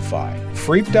 Spotify,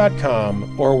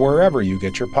 Freep.com, or wherever you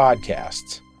get your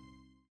podcasts.